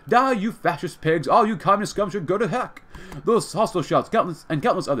spill. Die, you fascist pigs! All you communist scum should go to heck! Those hostile shouts, countless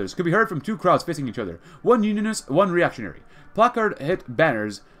others, could be heard from two crowds facing each other. One unionist, one reactionary. Placard hit banner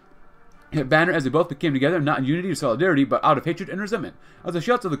as they both came together, not in unity or solidarity, but out of hatred and resentment. As the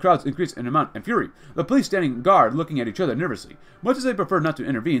shouts of the crowds increased in amount and fury, the police standing guard looking at each other nervously. Much as they preferred not to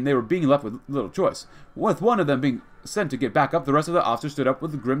intervene, they were being left with little choice. With one of them being sent to get back up, the rest of the officers stood up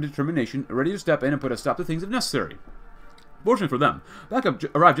with grim determination, ready to step in and put a stop to things if necessary. Fortunately for them, backup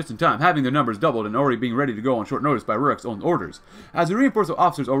arrived just in time, having their numbers doubled and already being ready to go on short notice by Rurik's own orders. As the reinforced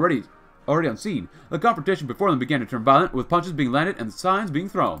officers already on scene, the confrontation before them began to turn violent, with punches being landed and signs being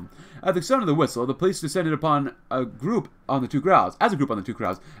thrown. At the sound of the whistle, the police descended upon a group on the two crowds.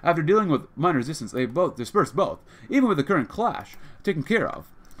 After dealing with minor resistance, they dispersed both, even with the current clash taken care of.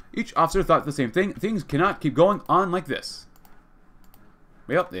 Each officer thought the same thing: things cannot keep going on like this.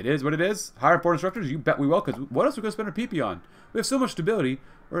 Well, it is what it is. Hire port instructors, you bet we will, because what else are we going to spend our PP on? We have so much stability,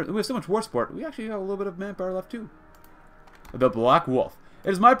 or we have so much war support, we actually have a little bit of manpower left too. The Black Wolf. It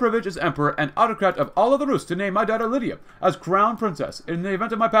is my privilege as Emperor and autocrat of all of the Rus to name my daughter Lydia as Crown Princess. In the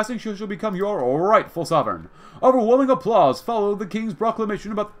event of my passing, she shall become your rightful sovereign. Overwhelming applause followed the king's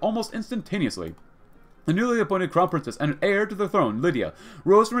proclamation about almost instantaneously. The newly appointed Crown Princess and heir to the throne, Lydia,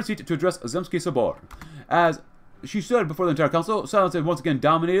 rose from her seat to address Zemsky Sobor. As she stood before the entire council, silence had once again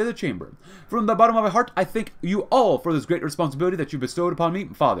dominated the chamber. From the bottom of my heart, I thank you all for this great responsibility that you bestowed upon me,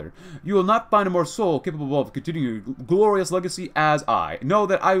 Father. You will not find a more soul capable of continuing your glorious legacy as I. Know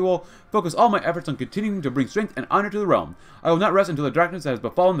that I will focus all my efforts on continuing to bring strength and honor to the realm. I will not rest until the darkness that has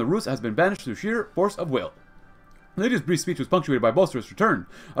befallen the Rus has been banished through sheer force of will. Lydia's brief speech was punctuated by boisterous return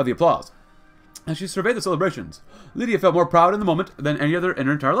of the applause. As she surveyed the celebrations, Lydia felt more proud in the moment than any other in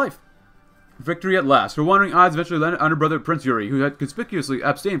her entire life. Victory at last. Her wandering eyes eventually landed on her brother Prince Yuri, who had conspicuously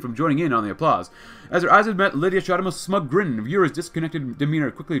abstained from joining in on the applause. As her eyes had met, Lydia shot him a smug grin. Yuri's disconnected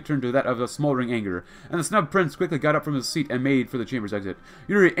demeanor quickly turned to that of a smoldering anger, and the snubbed prince quickly got up from his seat and made for the chamber's exit.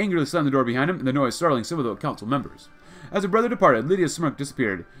 Yuri angrily slammed the door behind him, the noise startling some of the council members. As her brother departed, Lydia's smirk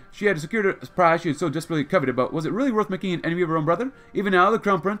disappeared. She had secured a prize she had so desperately coveted, but was it really worth making an enemy of her own brother? Even now, the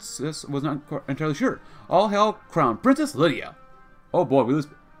Crown Princess was not entirely sure. All hail Crown Princess Lydia! Oh boy, we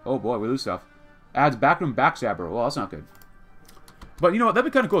lose stuff. Adds backroom backstabber. Well, that's not good. But you know what? That'd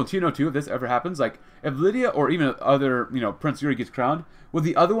be kind of cool in TNO too if this ever happens. Like, if Lydia or even other, Prince Yuri gets crowned, would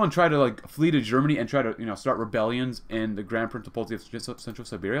the other one try to, like, flee to Germany and try to, start rebellions in the Grand Principality of Central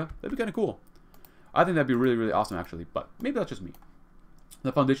Siberia? That'd be kind of cool. I think that'd be really, really awesome, actually. But maybe that's just me.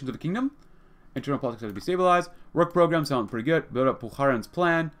 The foundations of the kingdom. Internal politics have to be stabilized. Work program sound pretty good. Build up Bukharin's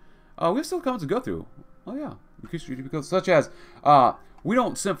plan. We have still comments to go through. Oh, yeah. Increase GDP, such as, we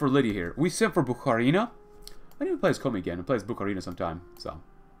don't simp for Lydia here. We simp for Bukharina. I need to play as Komi again and play as Bukharina sometime. So,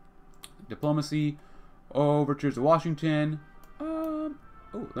 diplomacy, overtures to Washington.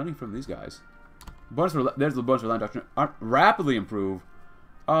 Learning from these guys. There's the bonus for land doctrine. Rapidly improve.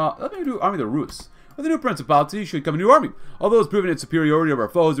 Let me do Army of the Rus. With the new principality should come a new army. Although it's proven its superiority over our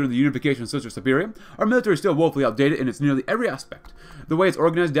foes during the unification of Central Siberia, our military is still woefully outdated in its nearly every aspect. The way it's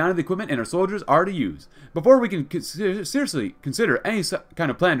organized down to the equipment and our soldiers are to use. Before we can seriously consider any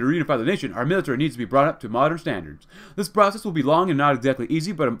kind of plan to reunify the nation, our military needs to be brought up to modern standards. This process will be long and not exactly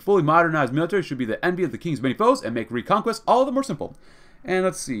easy, but a fully modernized military should be the envy of the king's many foes and make reconquest all the more simple. And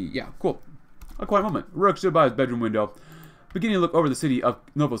let's see, yeah, cool. A quiet moment. Rurik stood by his bedroom window, beginning to look over the city of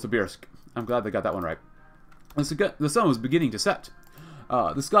Novosibirsk. I'm glad they got that one right. The sun was beginning to set.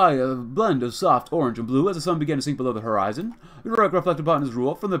 The sky a blend of soft orange and blue as the sun began to sink below the horizon. Rurik reflected upon his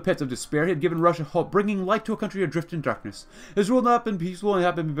rule. From the pits of despair, he had given Russia hope, bringing light to a country adrift in darkness. His rule had not been peaceful,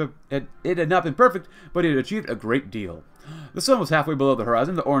 and it had not been perfect, but he had achieved a great deal. The sun was halfway below the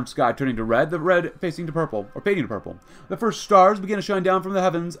horizon, the orange sky turning to red, the red facing to purple, or fading to purple. The first stars began to shine down from the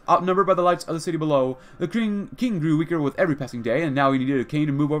heavens, outnumbered by the lights of the city below. The king grew weaker with every passing day, and now he needed a king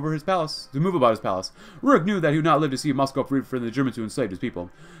to move about his palace. Rurik knew that he would not live to see Moscow freed from the Germans who enslaved his people.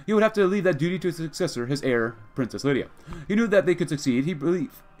 He would have to leave that duty to his successor, his heir, Princess Lydia. He knew that they could succeed. He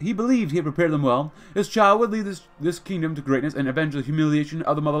believed he had prepared them well. His child would lead this kingdom to greatness and avenge the humiliation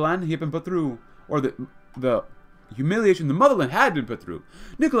of the motherland he had been put through, or the humiliation the motherland had been put through.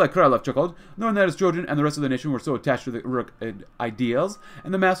 Nikolai Krylov chuckled, knowing that his children and the rest of the nation were so attached to the Rurik ideals,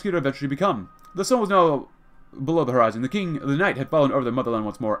 and the mask he would eventually become. The sun was now below the horizon. The knight had fallen over the motherland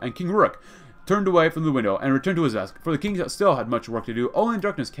once more, and King Rurik turned away from the window and returned to his desk, for the king still had much work to do. Only in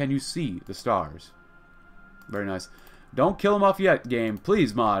darkness can you see the stars. Very nice. Don't kill him off yet, game.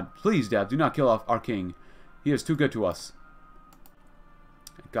 Please, mod. Please, Dad, do not kill off our king. He is too good to us.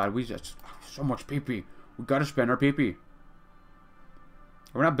 God, we just... so much PP. We gotta spend our PP.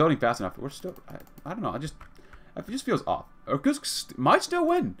 We're not building fast enough. We're still... I don't know. It just feels off. Irkutsk might still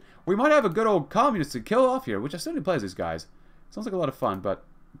win. We might have a good old communist to kill off here, which I still need to play as these guys. Sounds like a lot of fun, but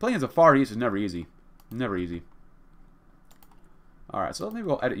playing as a Far East is never easy. Never easy. Alright, so maybe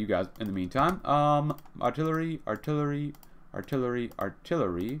we'll edit you guys in the meantime. Artillery.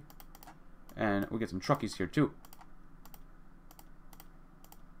 And we get some truckies here, too.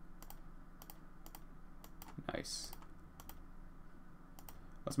 Nice.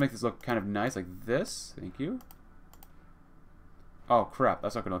 Let's make this look kind of nice, like this. Thank you. Oh, crap.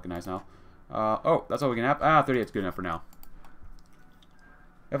 That's not going to look nice now. Oh, that's all we can have. 38 is good enough for now.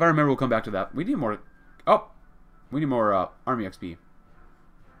 If I remember, we'll come back to that. We need more... Oh! We need more army XP.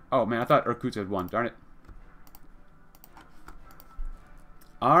 Oh, man, I thought Irkutsk had won. Darn it.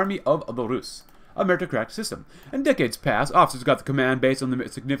 Army of the Rus. A meritocratic system. In decades past, officers got the command based on the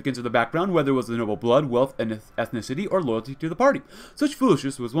significance of the background, whether it was the noble blood, wealth, and ethnicity, or loyalty to the party. Such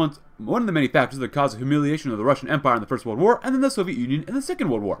foolishness was once one of the many factors that caused the humiliation of the Russian Empire in the First World War, and then the Soviet Union in the Second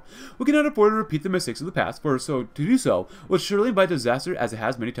World War. We cannot afford to repeat the mistakes of the past, for to do so would surely invite disaster as it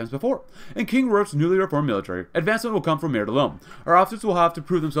has many times before. In King Rurik's newly reformed military, advancement will come from merit alone. Our officers will have to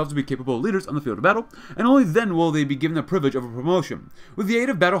prove themselves to be capable leaders on the field of battle, and only then will they be given the privilege of a promotion. With the aid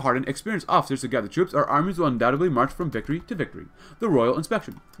of battle-hardened, experienced officers to guide the troops, our armies will undoubtedly march from victory to victory. The royal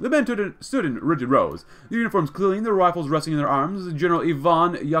inspection. The men stood in rigid rows, their uniforms clean, their rifles resting in their arms. General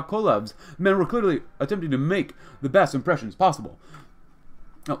Ivan Yakovlev's men were clearly attempting to make the best impressions possible.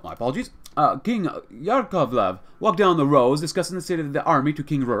 Oh, my apologies. King Yakovlev walked down the rows, discussing the state of the army to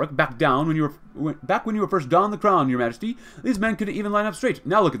King Rurik. Back when you were first donned the crown, Your Majesty, these men couldn't even line up straight.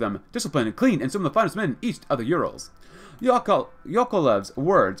 Now look at them, disciplined and clean, and some of the finest men east of the Urals. Yakovlev's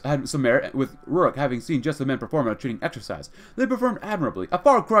words had some merit, with Rurik having seen just the men perform a training exercise. They performed admirably, a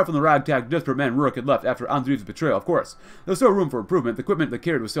far cry from the ragtag, desperate men Rurik had left after Andreev's betrayal, of course. There was still room for improvement. The equipment they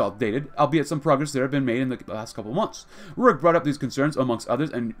carried was still outdated, albeit some progress there had been made in the last couple of months. Rurik brought up these concerns amongst others,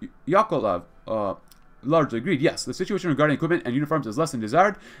 and Yakovlev largely agreed. Yes, the situation regarding equipment and uniforms is less than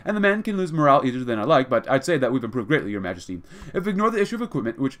desired, and the men can lose morale easier than I like, but I'd say that we've improved greatly, Your Majesty. If we ignore the issue of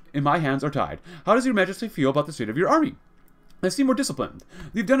equipment, which in my hands are tied, how does Your Majesty feel about the state of your army? They seem more disciplined.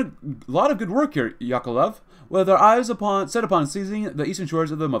 You've done a lot of good work here, Yakovlev. With our eyes set upon seizing the eastern shores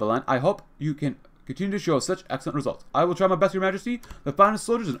of the motherland, I hope you can continue to show such excellent results. I will try my best, Your Majesty. The finest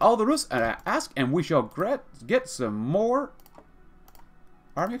soldiers in all the Rus, and I ask, and we shall get some more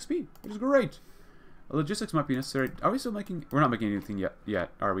army XP, which is great. Logistics might be necessary. Are we still making... We're not making anything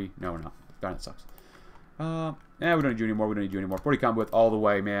yet, are we? No, we're not. Darn, it sucks. We don't need you anymore. We don't need you anymore. 40 combat width all the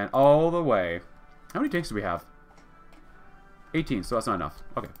way, man. All the way. How many tanks do we have? 18, so that's not enough.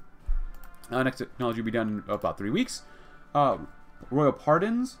 Okay. Next technology will be done in about 3 weeks. Royal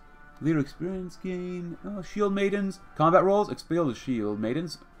Pardons. Leader Experience Gain. Shield Maidens. Combat Rolls. Expel the Shield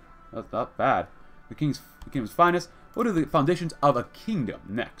Maidens. That's not bad. The kingdom's finest. What are the foundations of a kingdom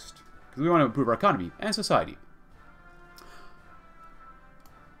next? Because we want to improve our economy and society.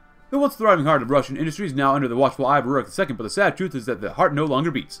 The once thriving heart of Russian industry is now under the watchful eye of Rurik II, but the sad truth is that the heart no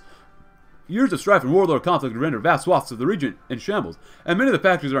longer beats. Years of strife and warlord conflict have rendered vast swaths of the region in shambles, and many of the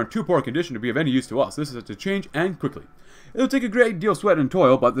factories are in too poor a condition to be of any use to us. This is to change, and quickly. It'll take a great deal of sweat and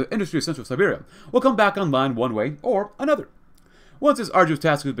toil, but the industry of Central Siberia will come back online one way or another. Once this arduous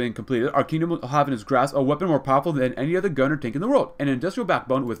task has been completed, our kingdom will have in its grasp a weapon more powerful than any other gun or tank in the world, an industrial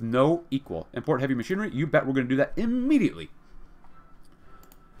backbone with no equal. Import heavy machinery? You bet we're going to do that immediately.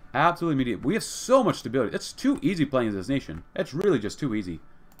 Absolutely immediately. We have so much stability. It's too easy playing as this nation. It's really just too easy.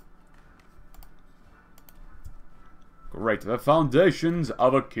 Great. The foundations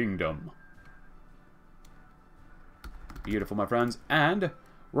of a kingdom. Beautiful, my friends. And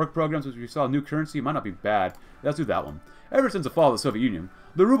Work programs, which we saw new currency, might not be bad. Let's do that one. Ever since the fall of the Soviet Union,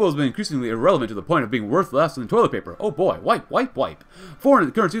 the ruble has been increasingly irrelevant to the point of being worth less than toilet paper. Oh boy, wipe. Foreign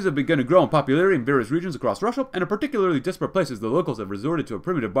currencies have begun to grow in popularity in various regions across Russia, and in particularly disparate places the locals have resorted to a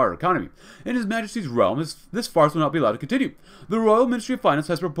primitive barter economy. In His Majesty's realm, this farce will not be allowed to continue. The Royal Ministry of Finance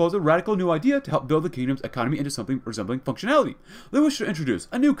has proposed a radical new idea to help build the kingdom's economy into something resembling functionality. They wish to introduce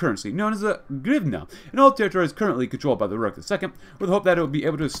a new currency known as the grivna in all territories currently controlled by the Rurik II, with the hope that it will be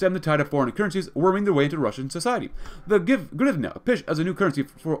able to stem the tide of foreign currencies worming their way into Russian society. The grivna, pitched as a new currency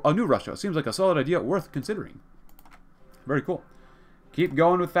for a new Russia, seems like a solid idea worth considering. Very cool. Keep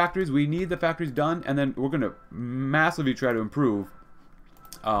going with factories. We need the factories done, and then we're going to massively try to improve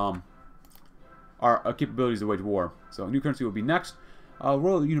our capabilities to wage war. So new currency will be next.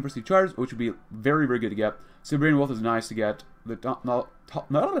 Royal University charters, which would be very, very good to get. Siberian wealth is nice to get. The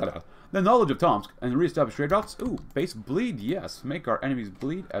knowledge of Tomsk and reestablish trade routes. Ooh, base bleed, yes. Make our enemies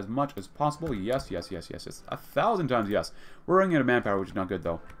bleed as much as possible. Yes. 1,000 times yes. We're running out of manpower, which is not good,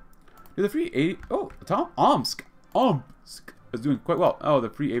 though. Do the free 80... Oh, Omsk is doing quite well. Oh, the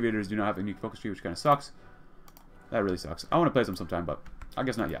free aviators do not have a unique focus tree, which kind of sucks. That really sucks. I want to play them sometime, but I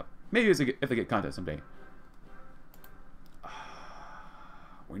guess not yet. Maybe if they get content someday.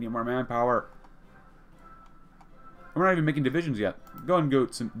 We need more manpower. We're not even making divisions yet. Go and do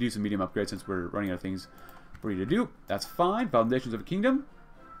some medium upgrades since we're running out of things for you to do. That's fine. Foundations of a kingdom.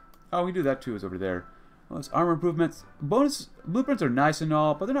 Oh, we do that too. It's over there. Well, it's armor improvements. Bonus blueprints are nice and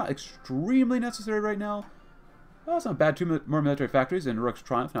all, but they're not extremely necessary right now. Well, it's not bad. 2 more military factories and Rook's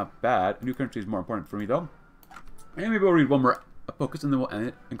Triumph. Not bad. New country is more important for me though. And maybe we'll read one more focus and then we'll end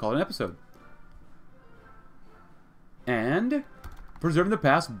it and call it an episode. And preserving the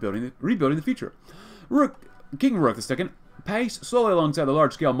past, rebuilding the future. King Rurik II paced slowly alongside the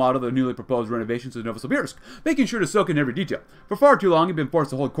large-scale model of the newly proposed renovations of Novosibirsk, making sure to soak in every detail. For far too long, he'd been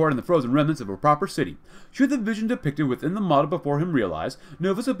forced to hold court in the frozen remnants of a proper city. Should the vision depicted within the model before him realize,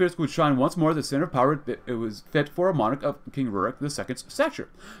 Novosibirsk would shine once more as the center of power it was fit for a monarch of King Rurik II's stature.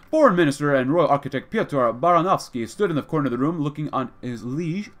 Foreign Minister and Royal Architect Pyotr Baranovsky stood in the corner of the room, looking on as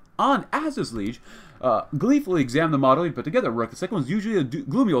his liege, gleefully examined the model he'd put together. Rurik II was usually a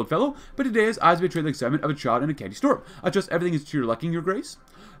gloomy old fellow, but today his eyes betrayed the excitement of a child in a candy store. I trust everything is to your liking, your grace?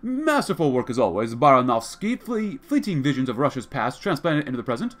 Masterful work as always. Baranovsky, fleeting visions of Russia's past transplanted into the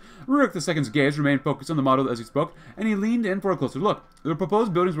present. Rurik II's gaze remained focused on the model as he spoke, and he leaned in for a closer look. The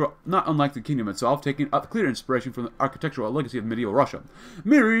proposed buildings were not unlike the kingdom itself, taking up clear inspiration from the architectural legacy of medieval Russia,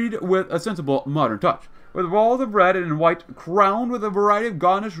 married with a sensible modern touch. With walls of red and white, crowned with a variety of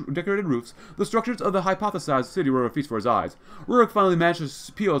gaudish decorated roofs, the structures of the hypothesized city were a feast for his eyes. Rurik finally managed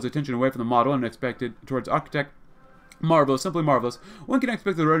to peel his attention away from the model and expected towards architect. Marvelous, simply marvelous. One can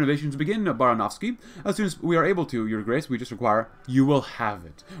expect the renovations to begin, Baranovsky. As soon as we are able to, your grace, we just require, you will have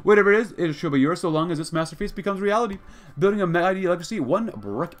it. Whatever it is, it shall be yours so long as this masterpiece becomes reality. Building a mighty legacy, one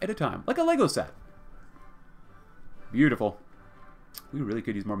brick at a time, like a Lego set. Beautiful. We really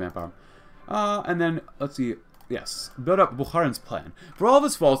could use more manpower. And then, let's see, yes, build up Bukharin's plan. For all of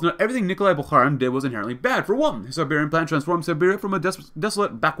his faults, not everything Nikolai Bukharin did was inherently bad. For one, his Siberian plan transformed Siberia from a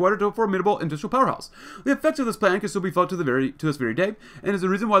desolate backwater to a formidable industrial powerhouse. The effects of this plan can still be felt to this very day, and is the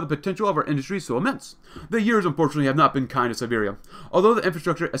reason why the potential of our industry is so immense. The years, unfortunately, have not been kind to Siberia. Although the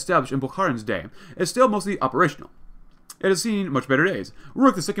infrastructure established in Bukharin's day is still mostly operational, it has seen much better days.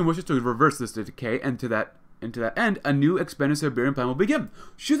 Rurik II wishes to reverse this decay, and to that end, a new expanded Siberian plan will begin.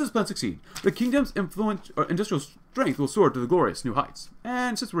 Should this plan succeed, the kingdom's industrial strength will soar to the glorious new heights.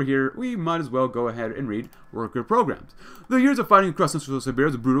 And since we're here, we might as well go ahead and read worker programs. The years of fighting across central Siberia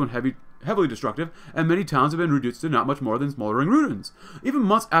is brutal and heavily destructive, and many towns have been reduced to not much more than smoldering ruins. Even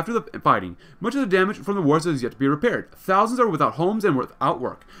months after the fighting, much of the damage from the wars is yet to be repaired. Thousands are without homes and without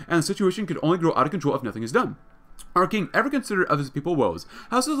work, and the situation could only grow out of control if nothing is done. Our king ever considered of his people's woes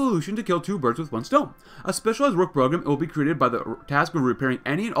has a solution to kill 2 birds with 1 stone. A specialized work program will be created by the task of repairing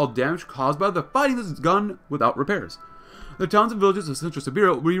any and all damage caused by the fighting that has gone without repairs. The towns and villages of central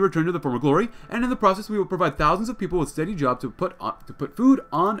Siberia will be returned to their former glory, and in the process we will provide thousands of people with steady jobs to put food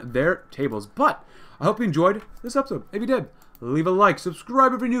on their tables. But I hope you enjoyed this episode. If you did, leave a like,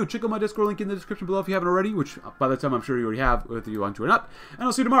 subscribe if you're new, check out my Discord link in the description below if you haven't already, which by the time I'm sure you already have, whether you want to or not. And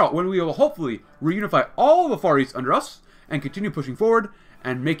I'll see you tomorrow when we will hopefully reunify all the Far East under us and continue pushing forward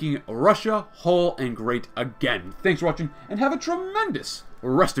and making Russia whole and great again. Thanks for watching and have a tremendous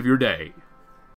rest of your day.